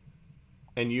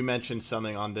 and you mentioned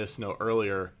something on this note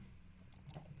earlier,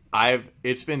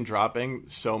 it's been dropping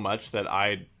so much that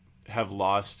I have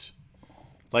lost,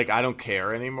 like, I don't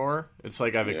care anymore. It's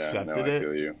like I've Yeah. No, accepted I it.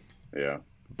 feel you. Yeah.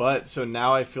 But so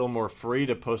now I feel more free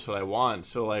to post what I want.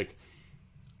 So like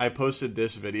I posted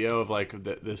this video of like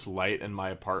this light in my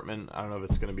apartment. I don't know if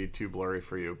it's going to be too blurry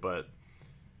for you, but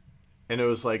and it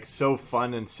was like so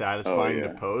fun and Oh satisfying to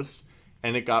yeah. post,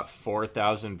 and it got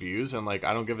 4,000 views, and like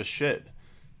I don't give a shit.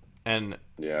 And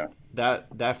Yeah.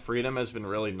 that freedom has been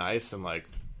really nice, and like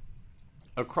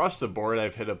across the board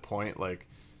I've hit a point, like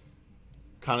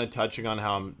kind of touching on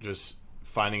how I'm just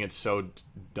finding it so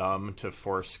dumb to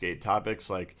force skate topics.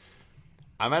 Like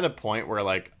I'm at a point where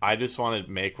like I just want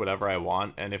to make whatever I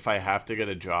want, and if I have to get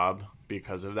a job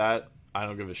because of that, I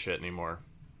don't give a shit anymore.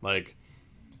 Like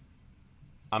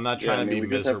I'm not Yeah. trying I to mean, be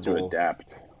we just have to miserable.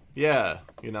 adapt, Yeah,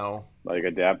 you know. like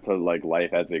adapt to like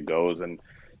life as it goes, and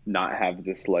not have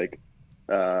this like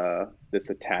this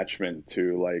attachment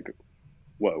to like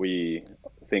what we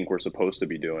think we're supposed to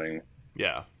be doing.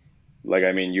 Yeah. Like,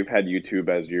 I mean, you've had YouTube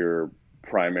as your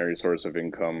primary source of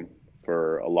income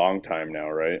for a long time now,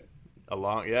 right?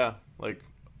 Yeah. Like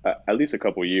At least a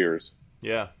couple years.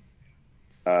 yeah.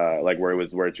 Like where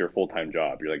it's your full time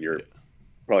job. You're Yeah,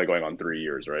 probably going on 3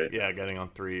 years, right? yeah, getting on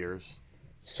 3 years.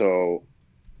 So,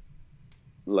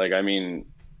 like, I mean,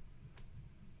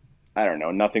 I don't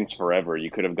know. Nothing's forever.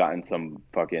 You could have gotten some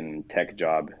fucking tech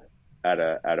job out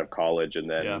of college, and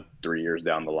Yeah. then 3 years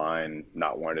down the line,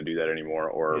 not want to do that anymore,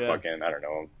 or Yeah. fucking, I don't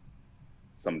know,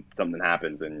 something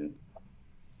happens, and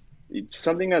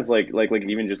something as like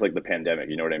even just like the pandemic.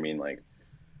 You know what I mean?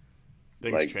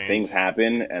 Things Like things change.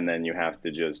 happen, and then you have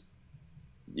to just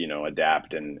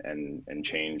adapt and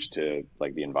change to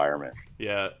like the environment.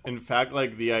 Yeah. In fact,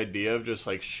 like the idea of just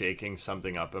like shaking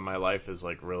something up in my life is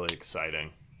like really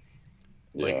exciting.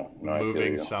 Yeah, Like no, I feel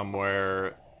moving you.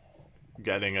 somewhere,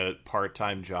 getting a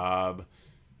part-time job,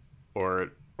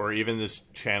 or even this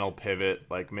channel pivot,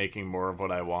 like making more of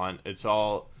what I want. It's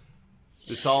all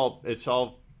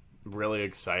really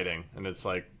exciting, and it's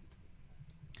like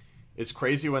it's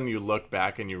crazy when you look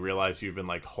back and you realize you've been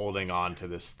like holding on to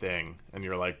this thing, and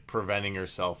you're like preventing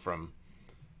yourself from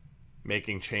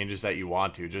making changes that you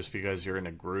want to just because you're in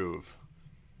a groove.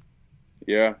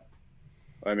 Yeah,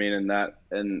 I mean,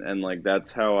 and like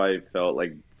that's how I felt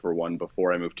like for one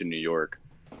before I moved to New York.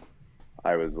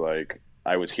 I was like,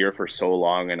 I was here for so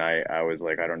long, and I was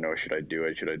like, I don't know, should I do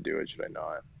it? Should I do it? Should I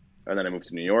not? And then I moved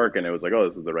to New York, and it was like, oh,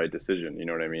 this is the right decision. You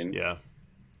know what I mean? Yeah.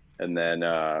 And then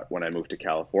when I moved to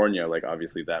California, like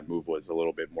obviously that move was a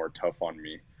little bit more tough on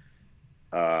me.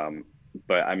 Um,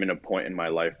 but I'm in a point in my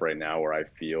life right now where I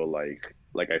feel like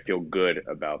I feel good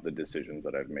about the decisions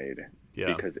that I've made,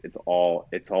 Yeah. because it's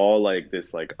all like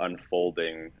this like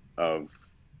unfolding of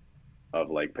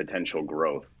like potential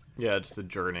growth. Yeah, it's the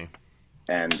journey.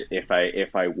 And if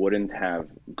I wouldn't have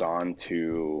gone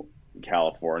to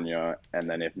California, and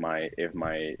then if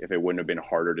it wouldn't have been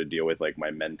harder to deal with like my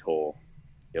mental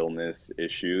illness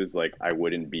issues, like I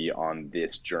wouldn't be on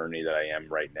this journey that I am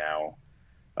right now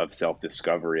of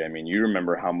self-discovery. I mean, you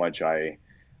remember how much I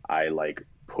like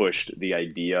pushed the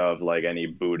idea of like any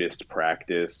Buddhist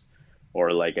practice,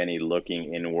 or like any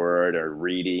looking inward or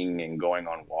reading and going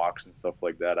on walks and stuff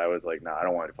like that. I was like, nah, I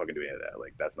don't want to fucking do any of that.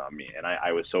 Like that's not me. And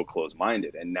I was so close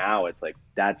minded. And now it's like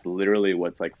that's literally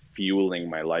what's like fueling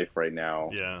my life right now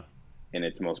Yeah. in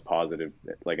its most positive,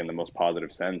 like in the most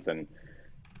positive sense. And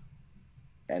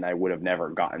I would have never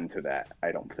gotten to that,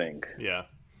 I don't think. Yeah.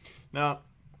 Now,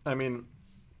 I mean,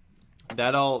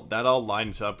 that all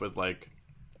lines up with like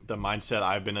the mindset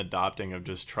I've been adopting of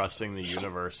just trusting the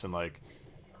universe, and like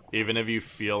even if you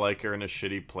feel like you're in a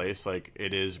shitty place, like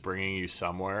it is bringing you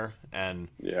somewhere, and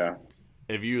Yeah.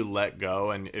 if you let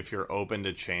go and if you're open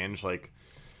to change, like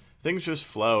things just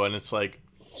flow. And it's like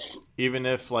even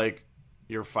if like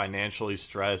you're financially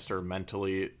stressed or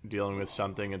mentally dealing with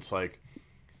something, it's like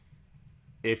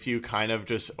if you kind of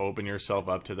just open yourself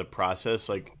up to the process,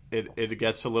 like it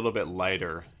gets a little bit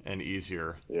lighter and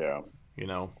easier, Yeah. you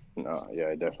know? No, yeah,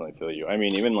 I definitely feel you. I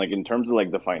mean, even like in terms of like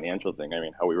the financial thing, I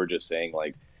mean, how we were just saying,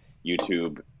 like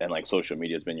YouTube and like social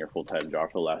media has been your full time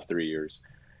job for the last 3 years.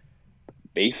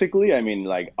 Basically, I mean,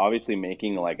 like obviously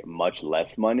making like much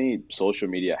less money, social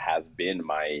media has been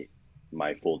my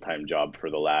full time job for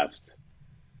the last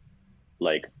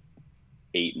like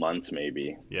 8 months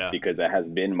maybe, Yeah. because that has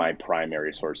been my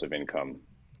primary source of income.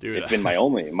 Dude. It's been my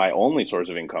only source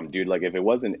of income, dude. Like if it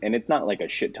wasn't, and it's not like a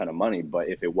shit ton of money, but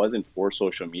if it wasn't for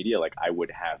social media, like I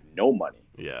would have no money,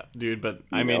 Yeah, dude, but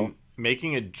I you know? mean,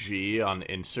 making a G on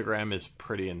Instagram is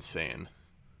pretty insane.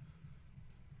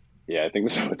 Yeah, I think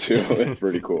so too. It's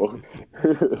pretty cool.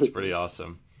 That's pretty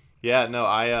awesome. Yeah, no,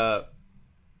 I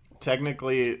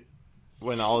technically,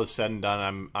 when all is said and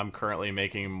done, I'm currently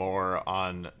making more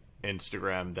on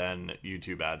Instagram than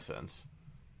YouTube AdSense,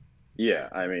 Yeah,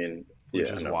 I mean, which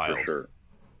yeah, is no, for wild. sure.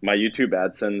 My YouTube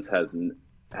AdSense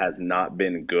has not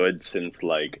been good since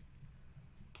like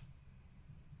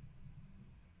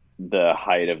the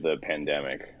height of the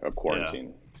pandemic of Yeah,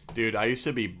 quarantine. dude, I used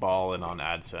to be balling on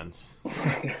AdSense,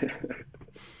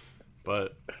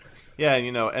 but yeah,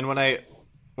 and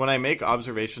when I make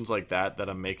observations like that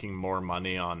I'm making more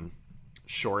money on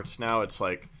shorts now, it's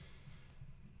like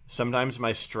sometimes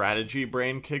my strategy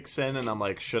brain kicks in and I'm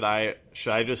like, should I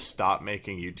just stop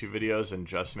making YouTube videos and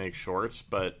just make shorts?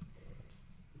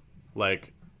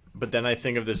 Like but then I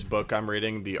think of this book I'm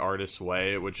reading, The Artist's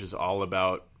Way, which is all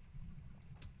about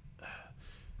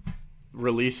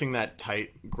releasing that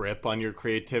tight grip on your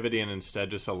creativity and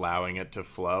instead just allowing it to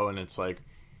flow. And it's like,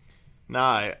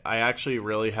 nah, I actually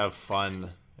really have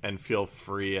fun and feel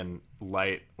free and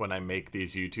light when I make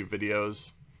these YouTube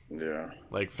videos. Yeah.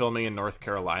 Like filming in North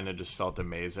Carolina just felt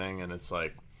amazing, and it's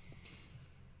like,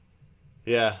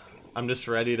 yeah, I'm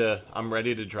ready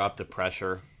to drop the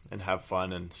pressure and have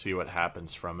fun and see what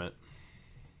happens from it.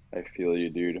 I feel you,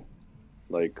 dude.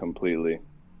 Like completely.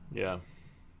 Yeah.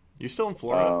 You still in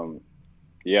Florida? Um,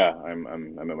 yeah, I'm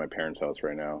at my parents' house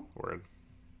right now, Word.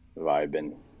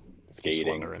 vibing, Just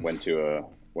skating. wondering.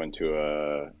 Went to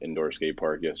a indoor skate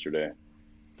park yesterday.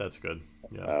 That's good.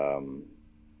 Yeah. Um,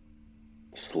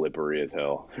 Slippery as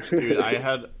hell. Dude, I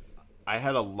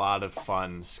had a lot of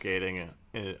fun skating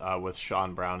with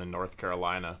Sean Brown in North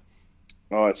Carolina.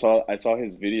 Oh, I saw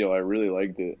his video. I really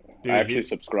liked it. I Dude, actually he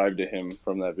subscribed to him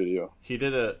from that video. he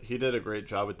did a great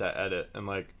job with that edit, and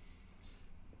like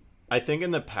I think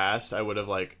in the past I would have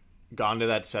like gone to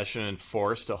that session and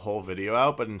forced a whole video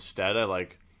out, but instead I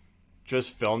like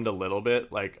just filmed a little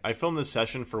bit. Like I filmed the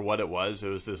session for what it was. It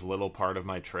was this little part of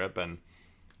my trip, and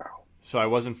so I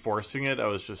wasn't forcing it. I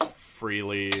was just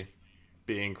freely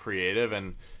being creative,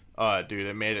 and dude,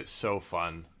 it made it so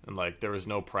fun. And like there was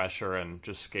no pressure, and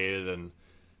just skated, and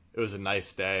it was a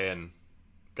nice day, and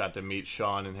got to meet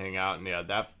Sean and hang out, and yeah,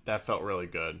 that felt really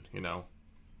good.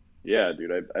 Yeah,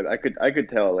 dude, I could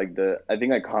tell like I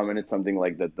think I commented something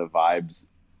like that the vibes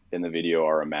in the video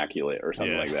are immaculate or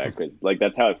something Yeah. like that because like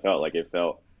that's how it felt. Like it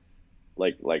felt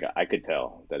like I could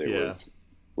tell that it Yeah. was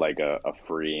like a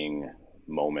freeing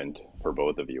moment for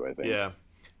both of you, I think. Yeah.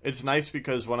 It's nice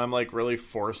because when I'm like really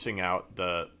forcing out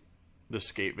the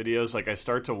skate videos, like I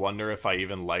start to wonder if I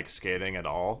even like skating at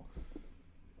all.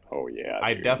 Oh yeah,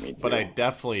 I dude, def me but I too.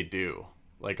 definitely do.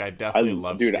 Like I definitely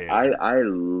love Dude, I skating. I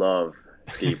love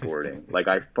skateboarding. Like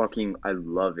I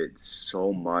love it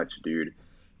so much, dude.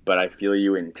 But I feel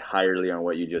you entirely on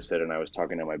what you just said, and I was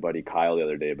talking to my buddy Kyle the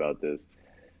other day about this.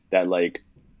 That like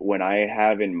when I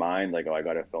have in mind, like, oh, I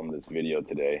gotta film this video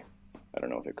today. I don't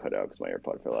know if it cut out because my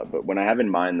AirPod fell out. But when I have in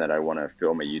mind that I want to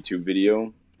film a YouTube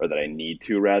video, or that I need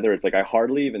to rather, it's like I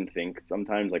hardly even think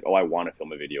sometimes like, oh, I want to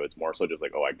film a video. It's more so just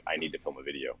like, oh, I need to film a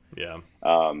video. Yeah.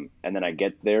 And then I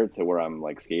get there to where I'm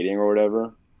like skating or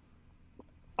whatever.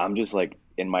 I'm just like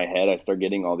in my head, I start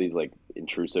getting all these like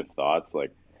intrusive thoughts,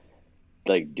 like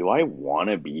do I want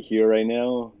to be here right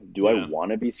now? Do I Yeah.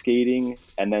 want to be skating?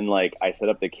 And then like I set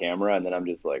up the camera, and then I'm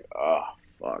just like, oh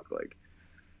fuck, like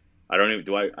I don't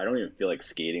even feel like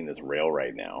skating this rail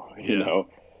right now, you Yeah. know?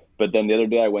 But then the other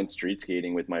day I went street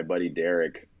skating with my buddy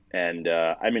Derek, and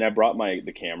I mean I brought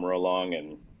the camera along,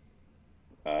 and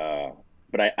uh,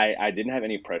 but I didn't have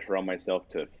any pressure on myself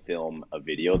to film a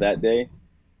video that day,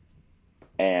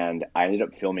 and I ended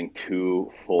up filming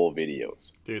two full videos.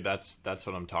 Dude, that's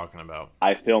what I'm talking about.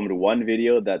 I filmed one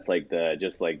video that's like the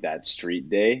just like that street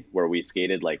day where we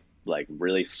skated like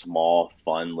really small,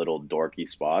 fun little dorky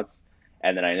spots,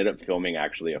 and then I ended up filming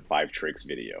actually a five tricks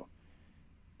video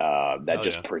that Hell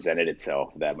just yeah. presented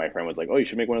itself. That my friend was like, "Oh, you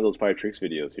should make one of those five tricks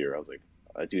videos here." I was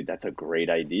like, "Dude, that's a great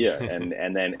idea,"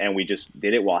 and we just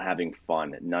did it while having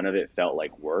fun. None of it felt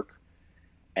like work.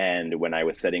 And when I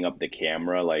was setting up the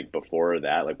camera, like before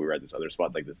that, like we were at this other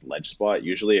spot, like this ledge spot.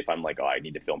 Usually, if I'm like, oh, I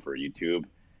need to film for YouTube,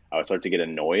 I would start to get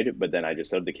annoyed. But then I just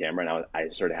set up the camera, and I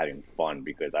started having fun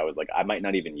because I was like, I might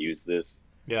not even use this.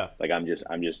 Yeah. Like I'm just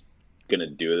gonna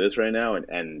do this right now.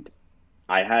 And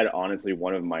I had honestly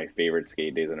one of my favorite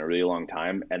skate days in a really long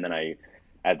time. And then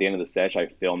at the end of the sesh, I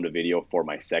filmed a video for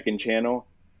my second channel,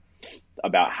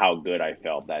 about how good I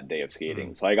felt that day of Mm.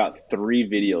 skating. So I got 3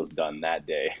 videos done that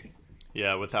day.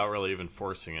 Yeah, without really even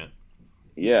forcing it.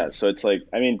 Yeah, so it's like,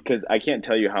 I mean, because I can't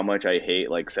tell you how much I hate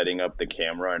like setting up the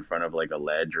camera in front of like a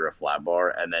ledge or a flat bar,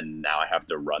 and then now I have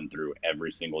to run through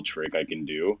every single trick I can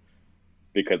do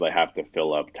because I have to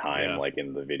fill up time Yeah. like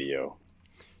in the video.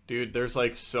 Dude, there's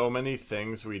like so many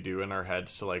things we do in our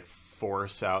heads to like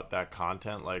force out that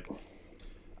content. Like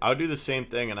I would do the same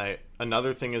thing, and I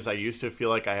another thing is I used to feel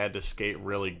like I had to skate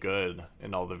really good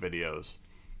in all the videos.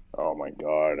 Oh my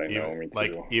God, I Even know, me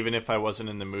like too. even if I wasn't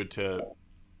in the mood to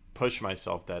push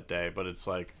myself that day, but it's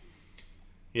like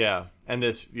yeah, and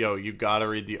this you got to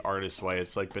read The Artist's Way.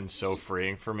 It's like been so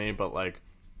freeing for me, but like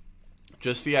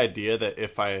just the idea that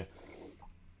if I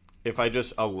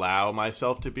just allow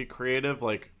myself to be creative,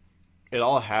 like it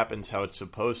all happens how it's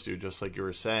supposed to, just like you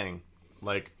were saying.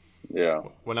 Like Yeah.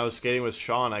 when I was skating with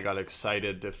Sean, I got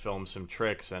excited to film some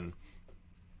tricks and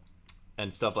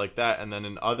stuff like that. And then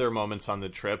in other moments on the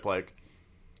trip, like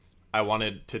I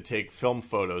wanted to take film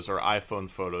photos or iPhone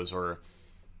photos or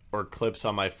clips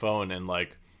on my phone, and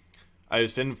like I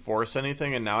just didn't force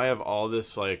anything, and now I have all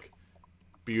this like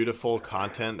beautiful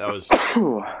content that was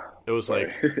it was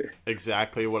Sorry. like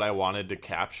exactly what I wanted to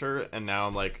capture, and now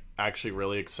I'm like actually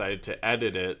really excited to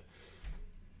edit it.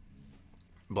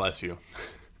 Bless you.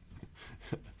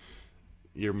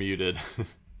 You're muted.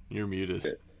 You're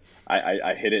muted.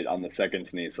 I hit it on the second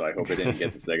sneeze, so I hope I didn't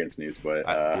get the second sneeze. But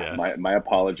Yeah. my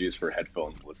apologies for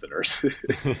headphones listeners.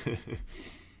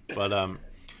 but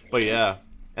but yeah,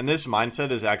 and this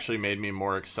mindset has actually made me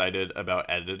more excited about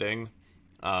editing.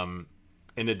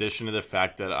 In addition to the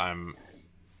fact that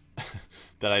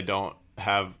that I don't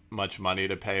have much money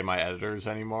to pay my editors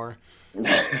anymore.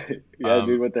 Yeah, dude,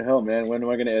 Um, what the hell, man? When am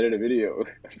I gonna edit a video?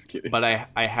 I'm just kidding. but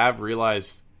I have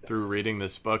realized through reading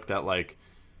this book that like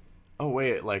oh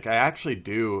wait, like I actually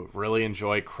do really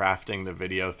enjoy crafting the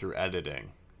video through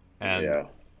editing. And Yeah.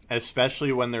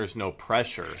 especially when there's no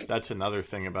pressure. That's another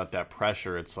thing about that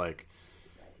pressure. It's like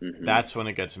Hmm. that's when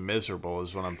it gets miserable,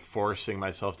 is when I'm forcing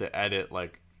myself to edit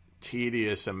like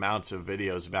tedious amounts of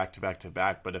videos back to back to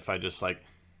back. But if I just like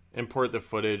import the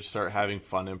footage, start having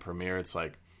fun in Premiere, it's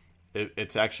like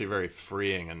it's actually very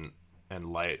freeing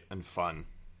and light and fun.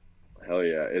 Hell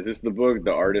yeah. Is this the book,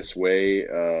 The Artist's Way,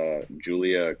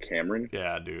 Julia Cameron?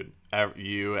 Yeah, dude.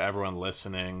 Everyone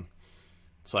listening,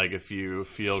 it's like if you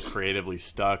feel creatively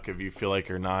stuck, if you feel like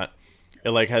you're not,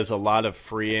 it like has a lot of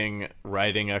freeing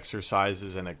writing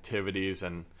exercises and activities,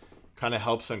 and kind of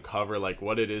helps uncover like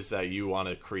what it is that you want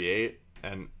to create,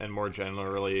 and more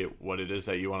generally what it is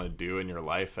that you want to do in your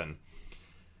life, and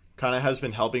kind of has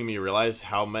been helping me realize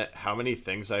how many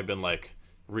things I've been like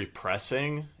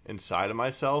repressing inside of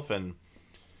myself. And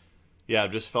yeah,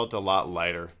 I've just felt a lot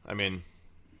lighter. I mean,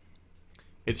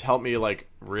 it's helped me like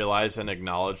realize and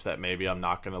acknowledge that maybe I'm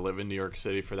not going to live in New York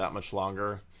City for that much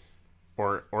longer,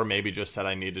 or maybe just that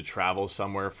I need to travel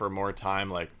somewhere for more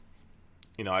time. Like,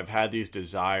 I've had these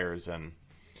desires, and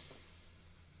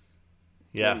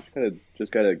Yeah, yeah,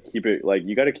 just gotta keep it like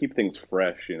you gotta keep things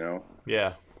fresh, you know.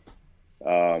 yeah,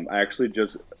 I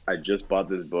just bought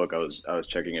this book. I was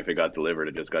checking if it got delivered.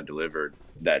 It just got delivered.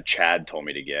 That Chad told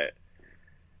me to get.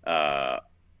 Uh,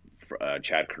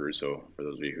 Chad Caruso, for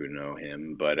those of you who know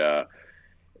him, but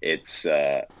it's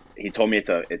he told me it's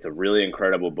a really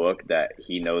incredible book that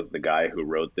he knows the guy who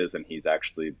wrote this, and he's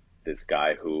actually this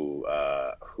guy who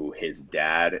his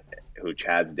dad, who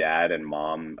Chad's dad and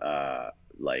mom,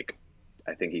 like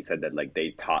I think he said that like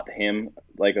they taught him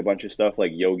like a bunch of stuff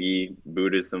like yogi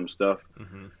Buddhism stuff,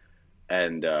 hmm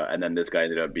and then this guy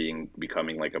ended up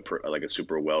becoming like a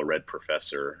super well read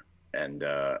professor. And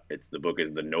it's the book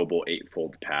is The Noble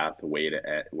Eightfold Path, way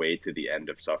to the end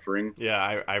of suffering.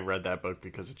 yeah. I read that book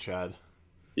because of Chad.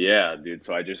 Yeah, dude.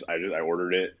 So I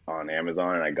ordered it on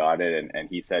Amazon and I got it, and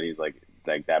he said he's like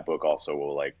that book also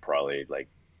will like probably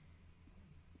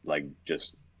like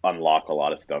just unlock a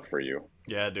lot of stuff for you.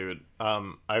 Yeah, dude.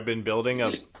 I've been building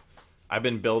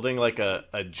like a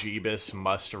Jeebus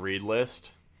must read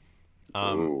list.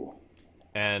 Um, Ooh,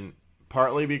 and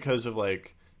partly because of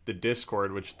like the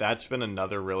Discord, which that's been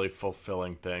another really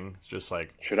fulfilling thing. It's just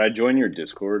like, should I join your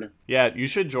Discord? yeah, you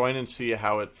should join and see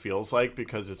how it feels like,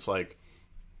 because it's like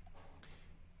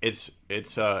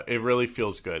it really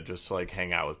feels good just to like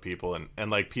hang out with people,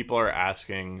 and like people are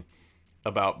asking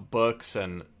about books,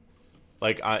 and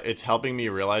like it's helping me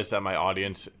realize that my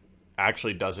audience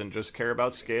actually doesn't just care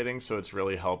about skating, so it's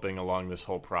really helping along this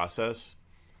whole process.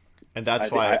 And I that's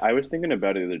think why I was thinking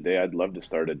about it the other day. I'd love to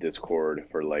start a Discord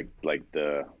for like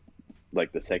the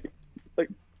second like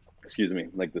excuse me,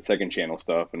 like the second channel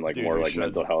stuff and like Dude, more you like should.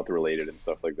 mental health related and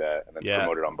stuff like that, and then Yeah,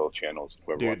 promote it on both channels.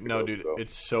 Whoever dude, wants to no, go, dude, go.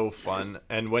 it's so fun.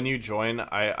 And when you join,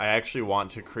 I actually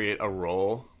want to create a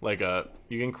role, like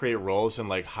you can create roles and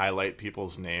like highlight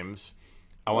people's names.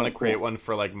 I want Oh, to create cool. one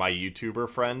for like my YouTuber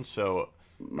friends. So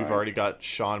we've already Nice. got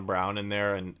Sean Brown in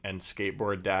there and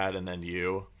Skateboard Dad and then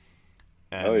you.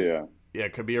 Oh And yeah. yeah,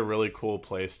 it could be a really cool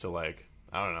place to like,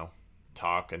 I don't know,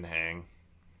 talk and hang.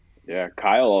 Yeah,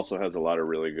 Kyle also has a lot of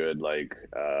really good like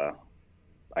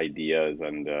ideas,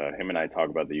 and him and I talk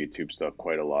about the YouTube stuff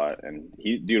quite a lot. And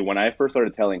he, dude, when I first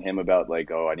started telling him about like,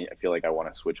 oh, I feel like I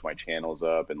want to switch my channels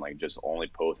up and like just only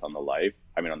post on the life,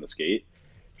 I mean on the skate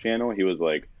channel, he was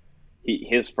like,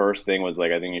 his first thing was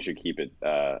like, I think you should keep it.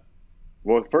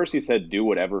 Well, first he said do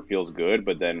whatever feels good,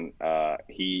 but then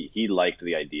he liked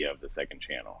the idea of the second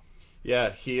channel.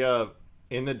 Yeah, he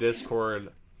in the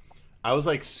Discord, I was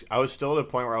like, I was still at a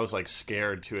point where I was like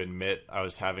scared to admit I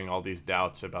was having all these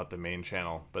doubts about the main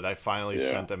channel, but I finally Yeah,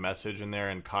 sent a message in there,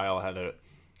 and Kyle had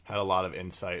a lot of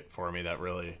insight for me that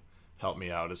really helped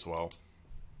me out as well.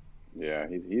 yeah,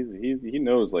 he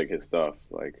knows like his stuff,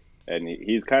 like, and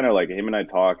he's kind of like him and I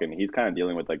talk, and he's kind of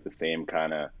dealing with like the same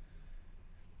kind of.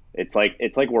 It's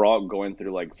like we're all going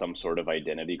through like some sort of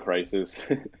identity crisis,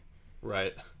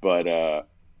 Right. but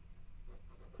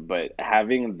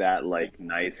having that like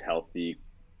nice healthy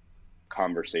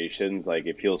conversations, like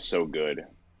it feels so good,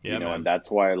 Yeah, and man.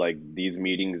 that's why like these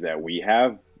meetings that we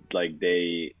have, like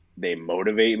they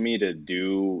motivate me to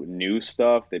do new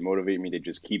stuff. They motivate me to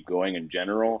just keep going in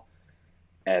general,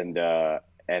 and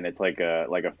it's like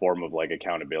a form of like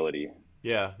accountability.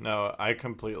 Yeah, no, I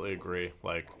completely agree.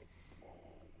 Like,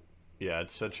 yeah,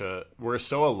 it's such a we're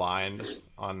so aligned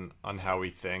on how we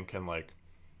think, and like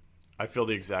I feel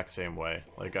the exact same way.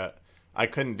 Like I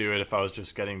couldn't do it if I was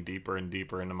just getting deeper and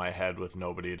deeper into my head with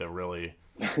nobody to really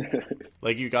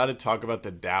like you got to talk about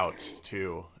the doubts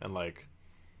too and like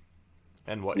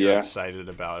and what you're Yeah. excited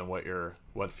about and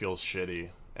what feels shitty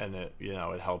and it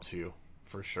it helps you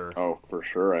for sure. Oh, for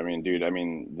sure. I mean, dude, I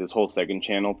mean, this whole second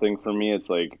channel thing for me, it's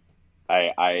like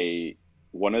I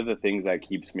one of the things that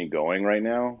keeps me going right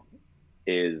now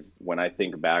is when I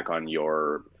think back on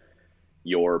your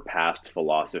past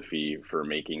philosophy for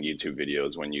making YouTube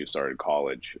videos when you started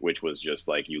college, which was just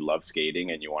like you love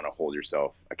skating and you want to hold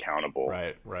yourself accountable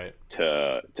Right, right,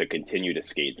 to continue to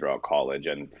skate throughout college,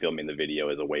 and filming the video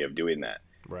is a way of doing that.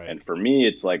 right. And for me,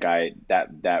 it's like that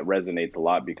resonates a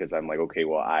lot because I'm like, okay,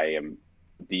 well, I am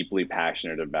deeply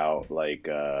passionate about like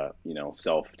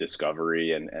self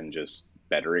discovery and just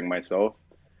bettering myself.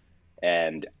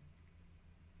 And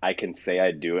I can say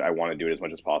I want to do it as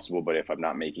much as possible, but if I'm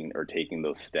not making or taking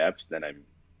those steps, then I'm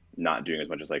not doing as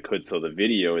much as I could. So the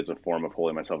video is a form of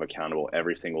holding myself accountable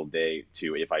every single day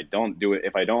to, if I don't do it,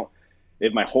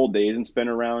 if my whole day isn't spent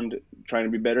around trying to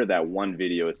be better, that one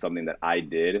video is something that I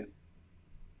did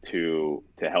to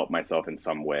help myself in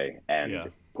some way, and Yeah.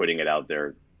 putting it out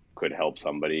there could help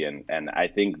somebody. And I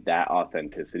think that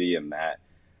authenticity and that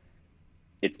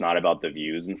it's not about the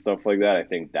views and stuff like that. I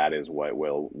think that is what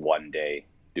will one day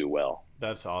do well.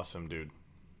 That's awesome, dude.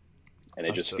 And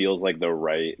it That's just so, feels like the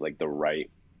right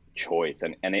choice.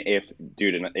 And if,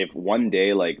 dude, and if one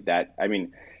day like that, I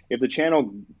mean, if the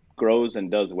channel grows and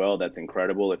does well, that's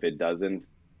incredible. If it doesn't,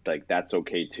 like that's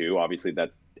okay too. Obviously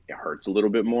that's, it hurts a little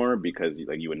bit more because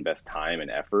like you invest time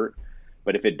and effort.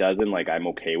 But if it doesn't, like I'm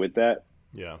okay with that.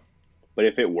 yeah. But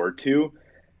if it were to,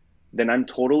 then I'm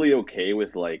totally okay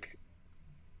with like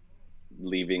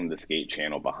leaving the skate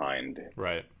channel behind,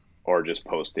 Right. or just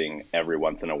posting every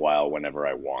once in a while whenever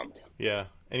I want. Yeah.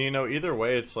 And either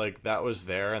way it's like that was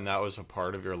there and that was a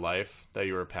part of your life that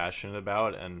you were passionate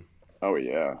about and Oh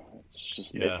yeah,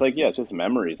 it's yeah. like, yeah, it's just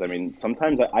memories. I mean,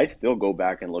 sometimes I still go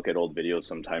back and look at old videos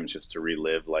sometimes just to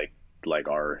relive like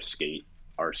our skate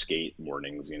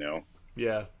mornings, you know.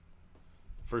 Yeah,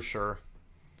 for sure.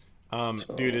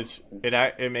 Dude, So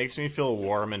it makes me feel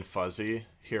warm and fuzzy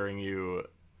hearing you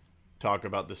talk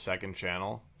about the second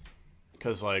channel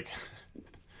cuz like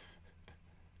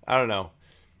I don't know.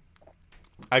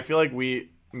 I feel like me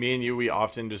and you we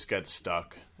often just get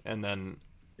stuck and then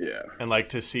yeah, and like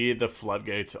to see the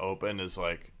floodgates open is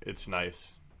like it's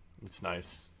nice. It's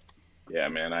nice. yeah,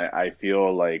 man, I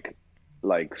feel like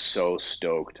so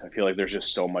stoked. I feel like there's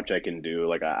just so much I can do.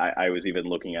 Like I was even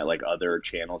looking at like other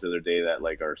channels the other day that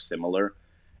like are similar,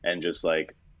 and just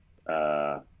like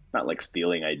uh not like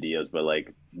stealing ideas, but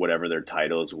like whatever their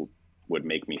titles would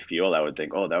make me feel, I would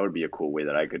think, oh, that would be a cool way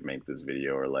that I could make this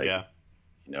video, or like, Yeah.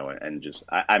 and just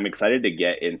I'm excited to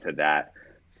get into that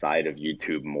side of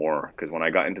YouTube more, because when I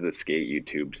got into the skate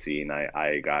YouTube scene,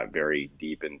 I got very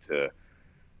deep into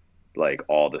like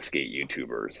all the skate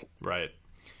YouTubers. Right.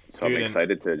 So I'm Dude, and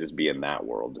excited to just be in that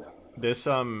world. this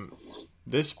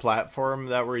this platform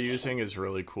that we're using is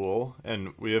really cool,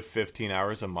 and we have 15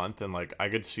 hours a month, and like I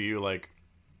could see you like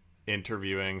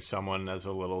interviewing someone as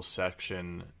a little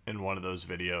section in one of those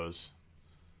videos.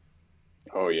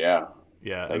 Oh yeah,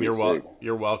 Yeah, that'd and be sick.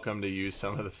 you're welcome to use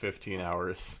some of the 15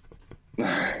 hours.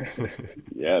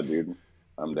 Yeah, dude,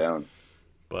 I'm down.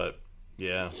 But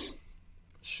yeah,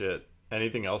 shit.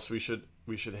 Anything else we should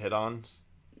hit on?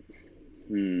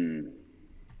 Hmm.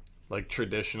 Like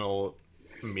traditional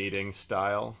meeting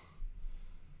style?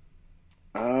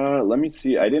 Let me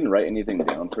see. I didn't write anything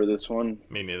down for this one.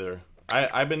 Me neither.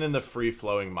 I've been in the free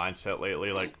flowing mindset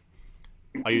lately. Like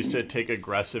I used to take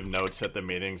aggressive notes at the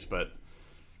meetings, but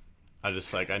I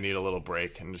just like I need a little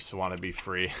break and just want to be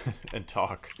free and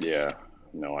talk. Yeah,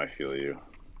 no, I feel you.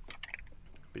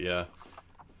 But yeah,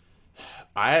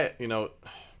 you know,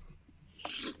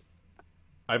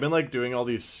 I've been like doing all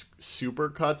these super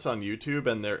cuts on YouTube,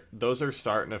 and those are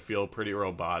starting to feel pretty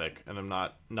robotic, and I'm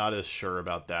not as sure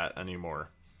about that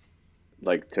anymore.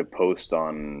 Like to post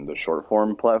on the short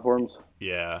form platforms.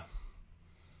 Yeah,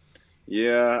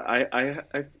 Yeah,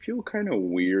 I feel kind of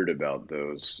weird about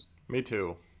those. me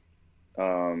too.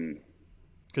 Um,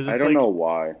 Because I it's don't know like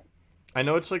why. I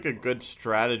know it's like a good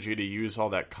strategy to use all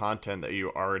that content that you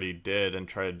already did and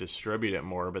try to distribute it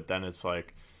more, but then it's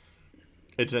like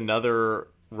it's another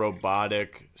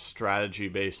robotic strategy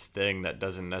based thing that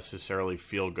doesn't necessarily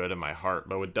feel good in my heart.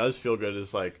 But what does feel good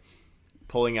is like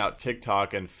pulling out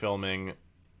TikTok and filming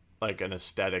like an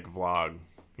aesthetic vlog,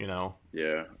 you know?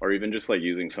 Yeah, or even just like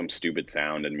using some stupid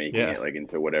sound and making Yeah. it like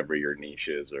into whatever your niche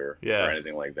is or Yeah.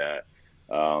 anything like that.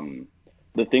 Um,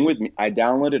 the thing with me, I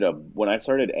downloaded a when I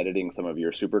started editing some of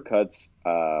your supercuts.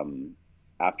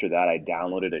 After that, I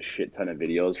downloaded a shit ton of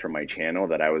videos from my channel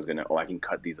that I was gonna, I can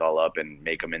cut these all up and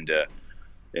make them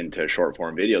into short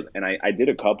form videos. And I did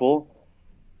a couple,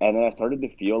 and then I started to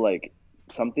feel like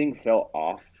something fell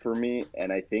off for me.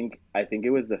 And I think it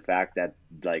was the fact that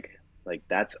like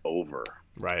that's over.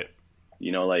 Right.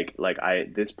 Like I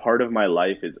this part of my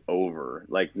life is over.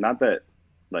 Like not that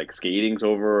like skating's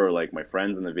over or like my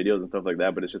friends and the videos and stuff like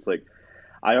that, but it's just like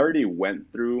I already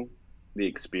went through the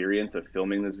experience of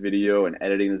filming this video and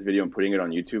editing this video and putting it on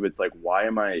YouTube. It's like why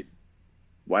am I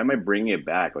bringing it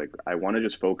back? Like I want to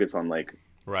just focus on like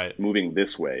Right. moving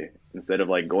this way instead of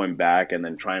like going back and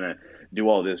then trying to do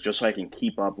all this just so I can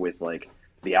keep up with like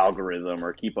the algorithm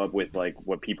or keep up with like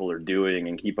what people are doing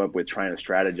and keep up with trying to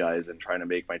strategize and trying to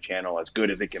make my channel as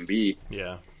good as it can be.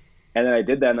 Yeah. And then I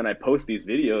did that and then I post these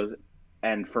videos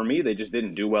and for me they just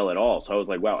didn't do well at all. So I was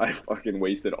like, wow, I fucking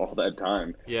wasted all that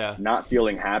time Yeah. not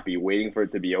feeling happy, waiting for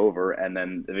it to be over, and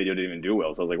then the video didn't even do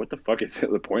well. So I was like, what the fuck is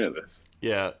the point of this?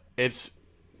 Yeah.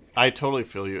 I totally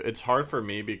feel you. It's hard for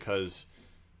me because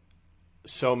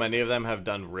so many of them have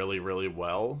done really, really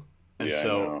well. And Yeah, I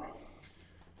so, know.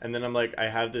 and then I'm like, I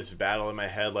have this battle in my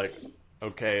head, like,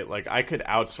 okay, like I could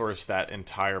outsource that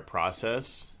entire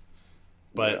process,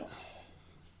 Yeah.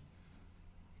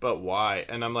 but why?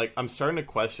 And I'm like, I'm starting to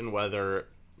question whether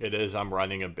it is I'm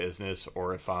running a business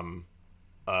or if I'm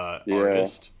a Yeah.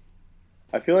 artist.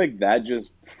 I feel like that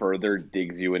just further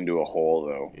digs you into a hole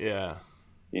though. Yeah,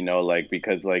 Like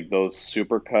because like those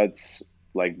supercuts,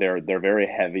 like they're very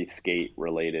heavy skate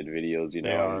related videos, they and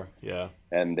are. Yeah,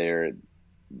 and they're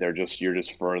just you're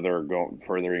just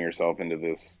furthering yourself into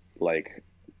this like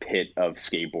pit of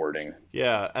skateboarding.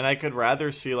 yeah. And I could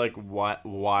rather see like what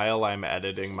while I'm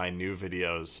editing my new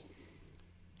videos,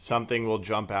 something will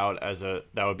jump out as that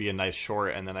would be a nice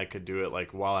short, and then I could do it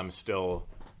like while I'm still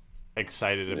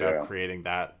excited about Yeah. creating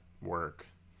that work.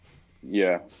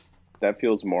 Yeah. That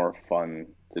feels more fun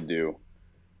to do,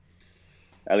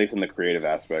 at least in the creative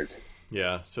aspect.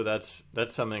 Yeah, so that's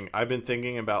something I've been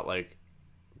thinking about, like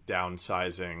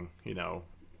downsizing,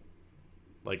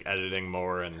 like editing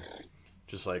more, and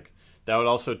just like that would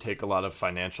also take a lot of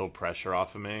financial pressure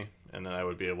off of me, and then I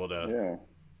would be able to. Yeah.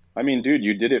 I mean, dude,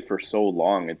 you did it for so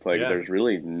long. It's like Yeah. there's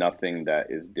really nothing that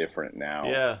is different now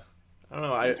Yeah. I don't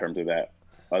know. in terms of that,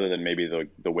 other than maybe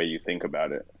the way you think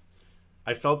about it.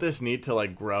 I felt this need to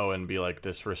like grow and be like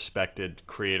this respected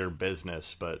creator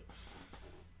business, but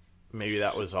maybe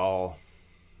that was all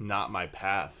not my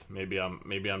path. Maybe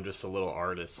I'm just a little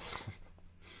artist.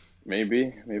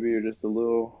 Maybe you're just a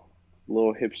little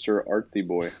hipster artsy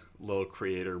boy. Little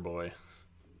creator boy.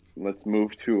 Let's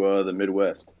move to the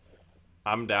Midwest.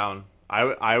 I'm down.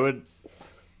 I would.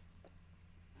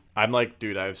 I'm like,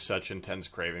 dude, I have such intense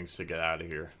cravings to get out of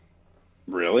here.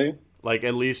 Really? Like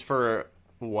at least for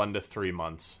 1 to 3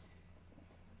 months.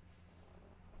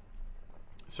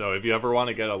 So if you ever want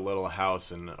to get a little house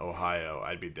in Ohio,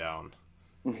 I'd be down.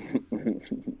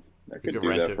 I You could could do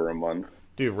rent that it. for a month.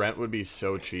 Dude, rent would be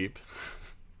so cheap.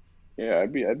 Yeah,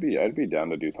 I'd be down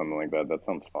to do something like that. That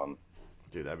sounds fun.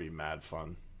 Dude, that'd be mad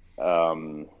fun.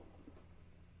 Um,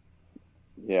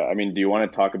 yeah, I mean, do you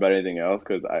want to talk about anything else?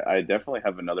 Because I definitely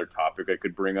have another topic I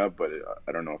could bring up, but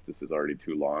I don't know if this is already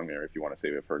too long or if you want to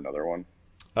save it for another one.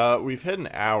 We've hit an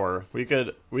hour. We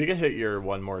could hit your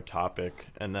one more topic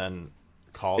and then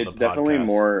call the It's definitely podcast.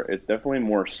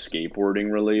 more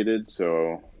skateboarding related,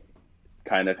 so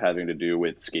kind of having to do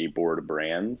with skateboard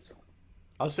brands.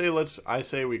 I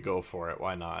say we go for it.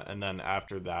 Why not? And then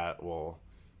after that, we'll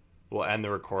end the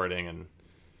recording and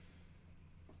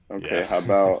Okay, yeah.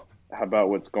 how about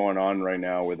what's going on right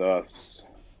now with us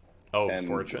Oh, and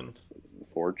Fortune.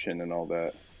 Fortune and all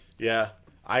that? Yeah.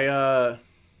 I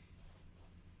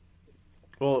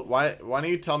well, why don't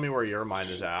you tell me where your mind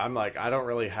is at? I'm like I don't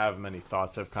really have many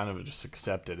thoughts. I've kind of just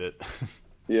accepted it.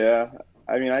 Yeah,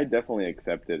 I mean, I definitely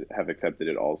have accepted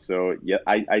it also. Yeah,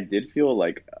 I did feel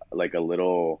like a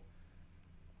little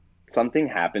something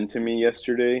happened to me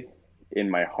yesterday in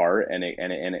my heart, and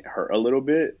it hurt a little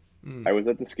bit. Hmm. I was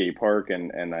at the skate park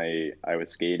and I was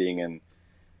skating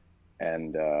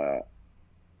and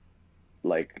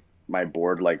like my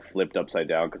board like flipped upside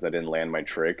down because I didn't land my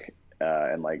trick.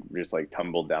 And like just like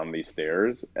tumbled down these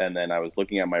stairs, and then I was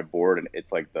looking at my board, and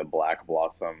it's like the Black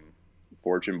Blossom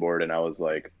Fortune board, and I was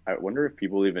like, I wonder if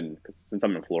people even, cause since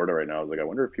I'm in Florida right now, I was like, I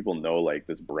wonder if people know like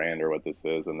this brand or what this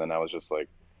is, and then I was just like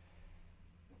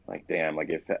damn, like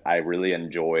if I really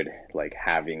enjoyed like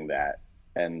having that,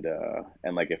 and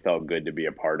like it felt good to be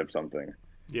a part of something.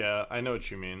 Yeah, I know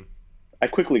what you mean. I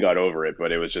quickly got over it,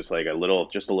 but it was just like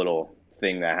just a little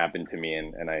thing that happened to me,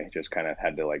 and I just kind of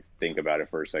had to like think about it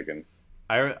for a second.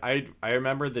 I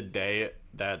remember the day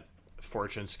that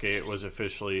Fortune Skate was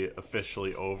officially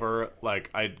over. Like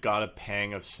I got a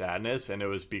pang of sadness, and it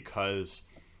was because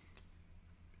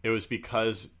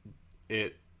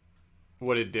it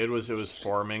what it did was it was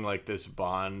forming like this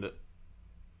bond,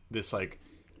 this like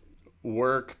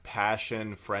work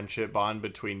passion friendship bond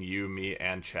between you, me,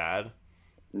 and Chad.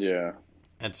 Yeah,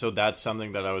 And so that's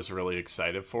something that I was really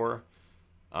excited for.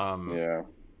 yeah,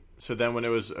 So then when it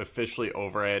was officially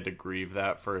over, I had to grieve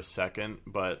that for a second,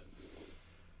 but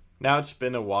now it's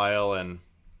been a while and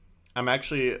I'm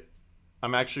actually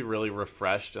I'm actually really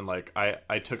refreshed and like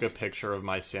I took a picture of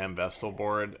my Sam Vestal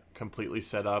board completely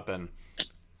set up and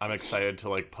I'm excited to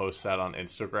like post that on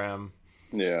Instagram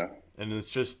yeah. and it's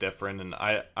just different and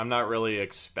I'm not really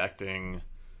expecting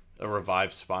a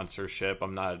Revive sponsorship.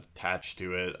 I'm not attached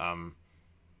to it.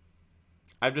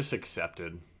 I've just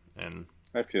accepted and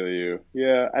I feel you.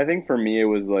 Yeah, I think for me it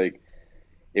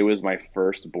was my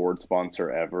first board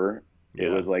sponsor ever. It yeah.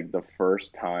 was like the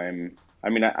first time. I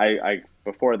mean, I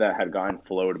before that had gotten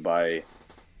flowed by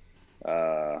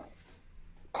uh,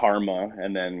 Karma,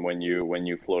 and then when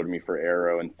you flowed me for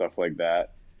Arrow and stuff like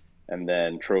that, and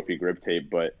then Trophy Grip Tape.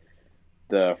 But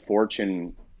the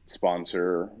Fortune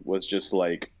sponsor was just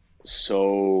like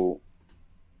so.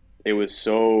 It was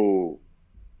so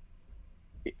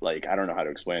like I don't know how to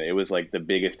explain it. It was like the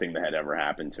biggest thing that had ever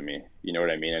happened to me. You know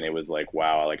what I mean? And it was like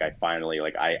wow, like I finally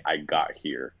like I got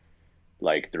here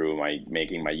like through my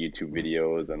making my YouTube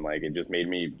videos and like it just made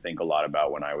me think a lot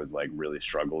about when I was like really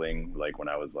struggling, like when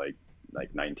I was like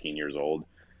 19 years old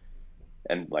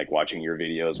and like watching your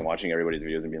videos and watching everybody's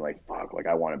videos and being like fuck, like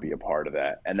I want to be a part of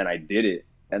that. And then I did it.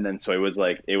 And then so it was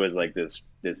like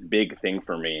this big thing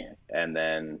for me and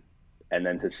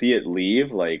then to see it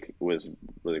leave like was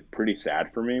really pretty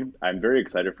sad for me. I'm very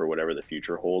excited for whatever the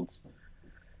future holds,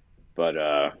 but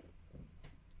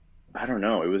I don't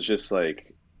know. It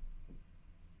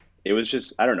was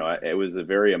just I don't know. It was a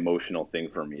very emotional thing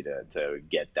for me to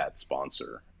get that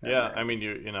sponsor, and Yeah, I then mean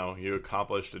you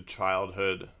accomplished a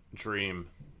childhood dream.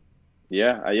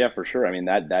 yeah, yeah, for sure. I mean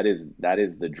that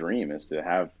is the dream is to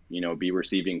have be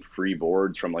receiving free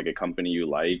boards from like a company you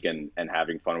like and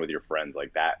having fun with your friends.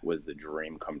 Like that was the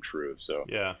dream come true. So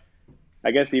Yeah.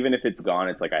 I guess even if it's gone,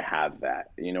 it's like I have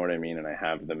that. You know what I mean? And I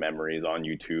have the memories on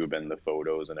YouTube and the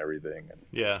photos and everything. And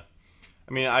Yeah.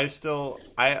 I mean,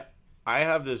 I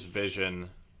have this vision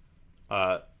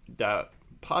uh that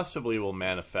possibly will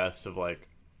manifest of like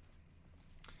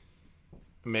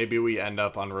maybe we end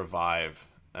up on Revive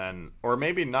and or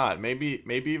maybe not. Maybe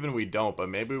even we don't, but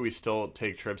maybe we still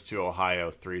take trips to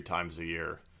Ohio 3 times a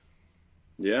year.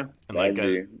 yeah, And like that'd a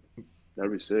be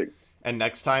that'd be sick. and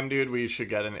next time, dude, we should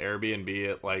get an Airbnb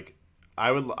at like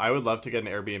I would love to get an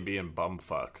Airbnb in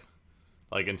Bumfuck.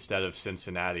 Like instead of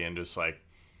Cincinnati and just like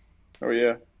Oh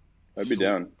yeah, I'd be sl-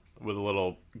 down. with a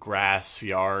little grass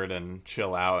yard and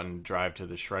chill out and drive to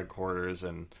the shred quarters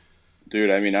and Dude,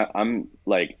 I mean, I'm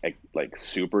like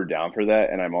super down for that,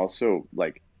 and I'm also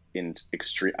like in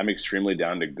extreme. I'm extremely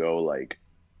down to go like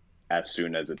as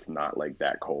soon as it's not like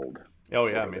that cold oh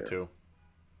yeah, over me there. too.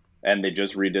 And they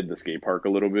just redid the skate park a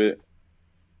little bit,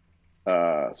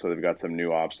 so they've got some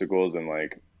new obstacles and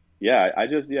like, yeah, I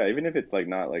just yeah, even if it's like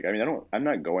not like I mean, I'm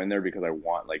not going there because I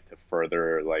want like to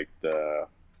further like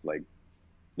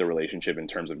the relationship in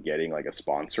terms of getting like a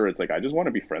sponsor. It's like I just want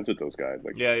to be friends with those guys.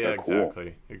 Like Yeah, yeah, they're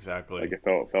cool. exactly. Like it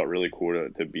felt really cool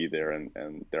to be there,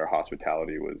 and their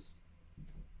hospitality was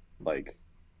like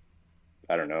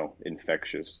I don't know,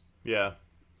 infectious. Yeah,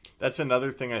 that's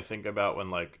another thing I think about when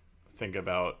like think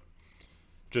about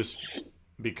just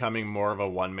becoming more of a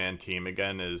one man team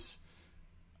again is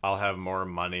I'll have more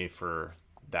money for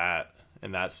that,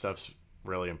 and that stuff's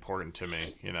really important to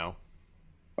me, you know.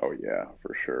 Oh yeah,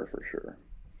 for sure, for sure.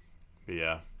 But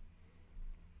yeah,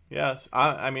 yes,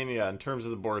 I mean, yeah. In terms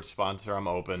of the board sponsor, I'm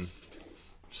open.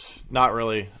 Just not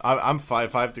really. I'm fine.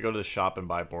 If I have to go to the shop and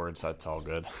buy boards, that's all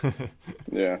good.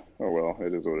 Yeah. Oh well,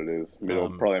 it is what it is. I mean, it'll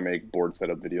um, probably make board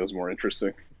setup videos more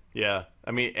interesting. yeah,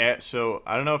 I mean, so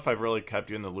I don't know if I've really kept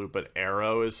you in the loop, but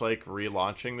Arrow is like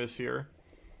relaunching this year.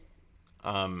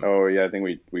 Um, Oh yeah, I think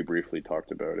we briefly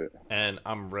talked about it. and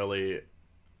I'm really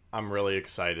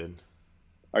excited.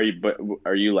 Are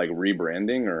you like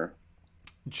rebranding or?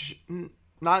 J-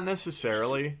 Not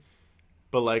necessarily,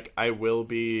 but like I will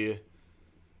be.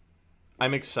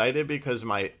 I'm excited because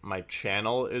my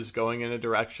channel is going in a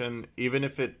direction. Even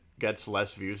if it gets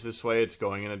less views this way, it's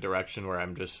going in a direction where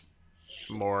I'm just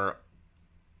more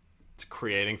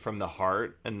creating from the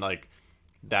heart, and like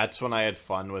that's when I had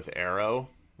fun with Arrow,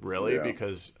 really, Yeah.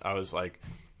 because I was like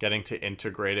getting to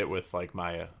integrate it with like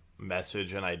my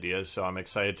message and ideas. So I'm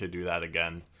excited to do that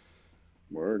again.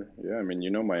 Word. Yeah. I mean, you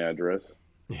know my address.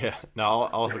 Yeah, no,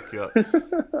 I'll hook you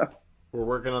up. We're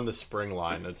working on the spring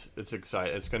line. It's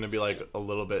exciting. It's going to be like a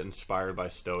little bit inspired by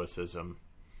stoicism.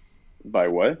 By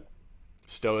what?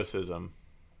 Stoicism.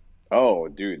 Oh,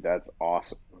 dude, that's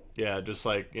awesome. Yeah, just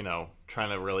like, trying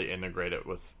to really integrate it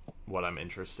with what I'm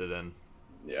interested in.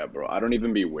 Yeah, bro. I don't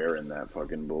even be wearing that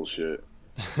fucking bullshit.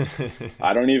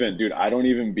 I don't even, dude. I don't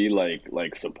even be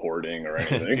like supporting or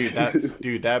dude,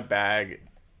 anything. that bag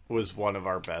was one of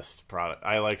our best product.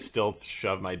 I like still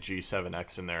shove my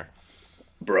G7X in there.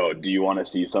 Bro, do you want to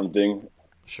see something?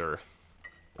 Sure.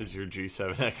 Is your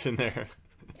G7X in there?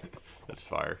 That's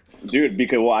fire. Dude,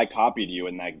 because well, I copied you,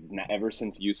 and like ever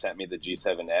since you sent me the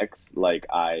G7X, like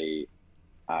I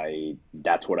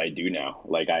that's what I do now.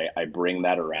 Like I bring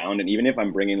that around, and even if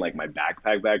I'm bringing like my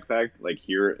backpack, like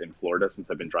here in Florida, since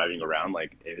I've been driving around,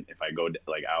 like if I go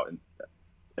like out and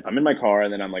if I'm in my car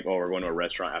and then I'm like, oh, we're going to a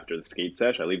restaurant after the skate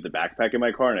sesh, I leave the backpack in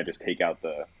my car and I just take out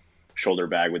the shoulder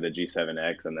bag with the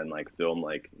G7X and then like film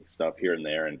like stuff here and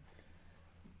there,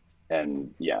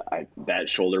 and yeah, I that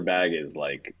shoulder bag is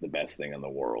like the best thing in the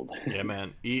world. Yeah,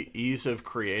 man. Ease of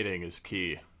creating is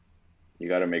key. You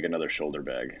got to make another shoulder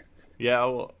bag, Yeah,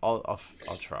 I'll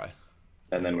try.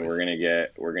 and then Anyways.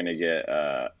 we're gonna get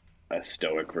a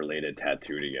stoic related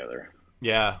tattoo together.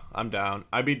 Yeah, I'm down.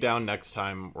 I'd be down next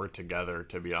time we're together,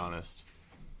 to be honest.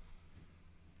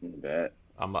 Bet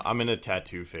I'm in a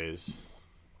tattoo phase.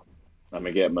 I'm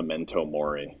gonna get memento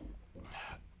mori.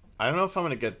 I don't know if I'm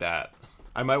gonna get that.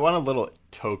 I might want a little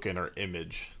token or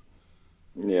image.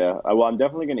 Yeah, well, I'm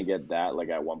definitely gonna get that like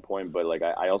at one point, but like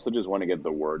I also just want to get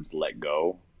the words "let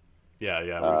go" Yeah,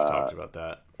 yeah, we've uh, talked about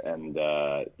that. and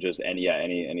just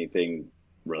anything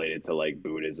related to like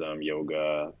Buddhism,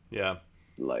 yoga, Yeah.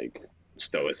 like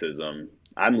stoicism.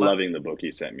 I'm Let loving the book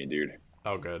you sent me, dude.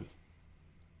 Oh, good.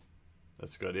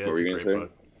 That's good. Yeah, What were it's a you gonna great say?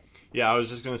 book. Yeah, I was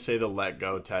just gonna say the let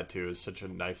go tattoo is such a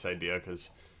nice idea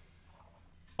because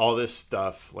all this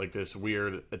stuff, like this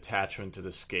weird attachment to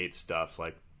the skate stuff,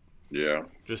 like Yeah.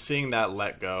 just seeing that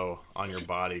let go on your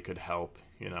body could help.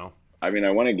 You know? I mean,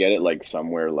 I want to get it like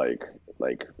somewhere like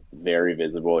very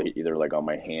visible, either like on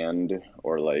my hand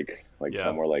or like Yeah,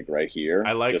 somewhere like right here,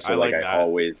 I like just I so like like that.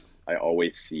 I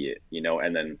always see it,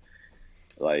 and then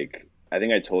like I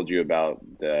think I told you about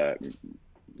the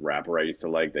rapper I used to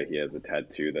like that he has a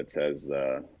tattoo that says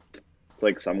it's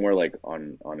like somewhere like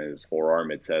on his forearm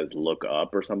it says look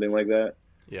up or something like that,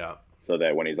 Yeah, so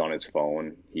that when he's on his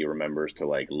phone he remembers to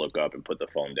like look up and put the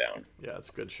phone down. yeah,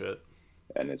 it's good shit.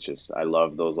 And it's just I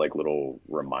love those like little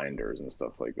reminders and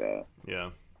stuff like that. Yeah,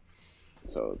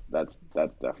 So that's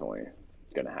definitely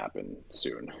gonna happen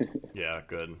soon. yeah,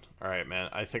 good. All right, man.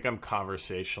 I think I'm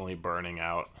conversationally burning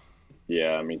out.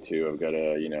 Yeah, me too. I've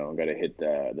gotta hit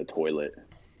the toilet.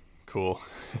 Cool.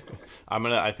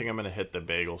 I think I'm gonna hit the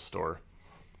bagel store.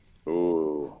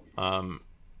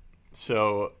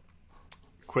 So,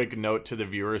 quick note to the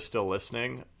viewers still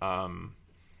listening.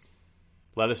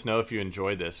 Let us know if you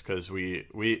enjoyed this, because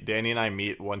Danny and I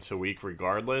meet once a week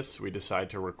regardless. We decide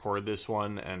to record this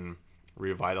one and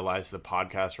revitalize the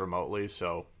podcast remotely.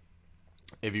 So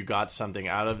if you got something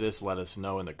out of this, let us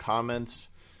know in the comments.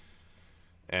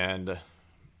 And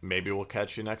maybe we'll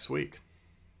catch you next week.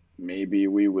 Maybe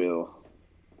we will.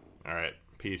 All right.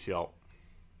 Peace, y'all.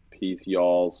 Peace,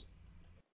 y'alls.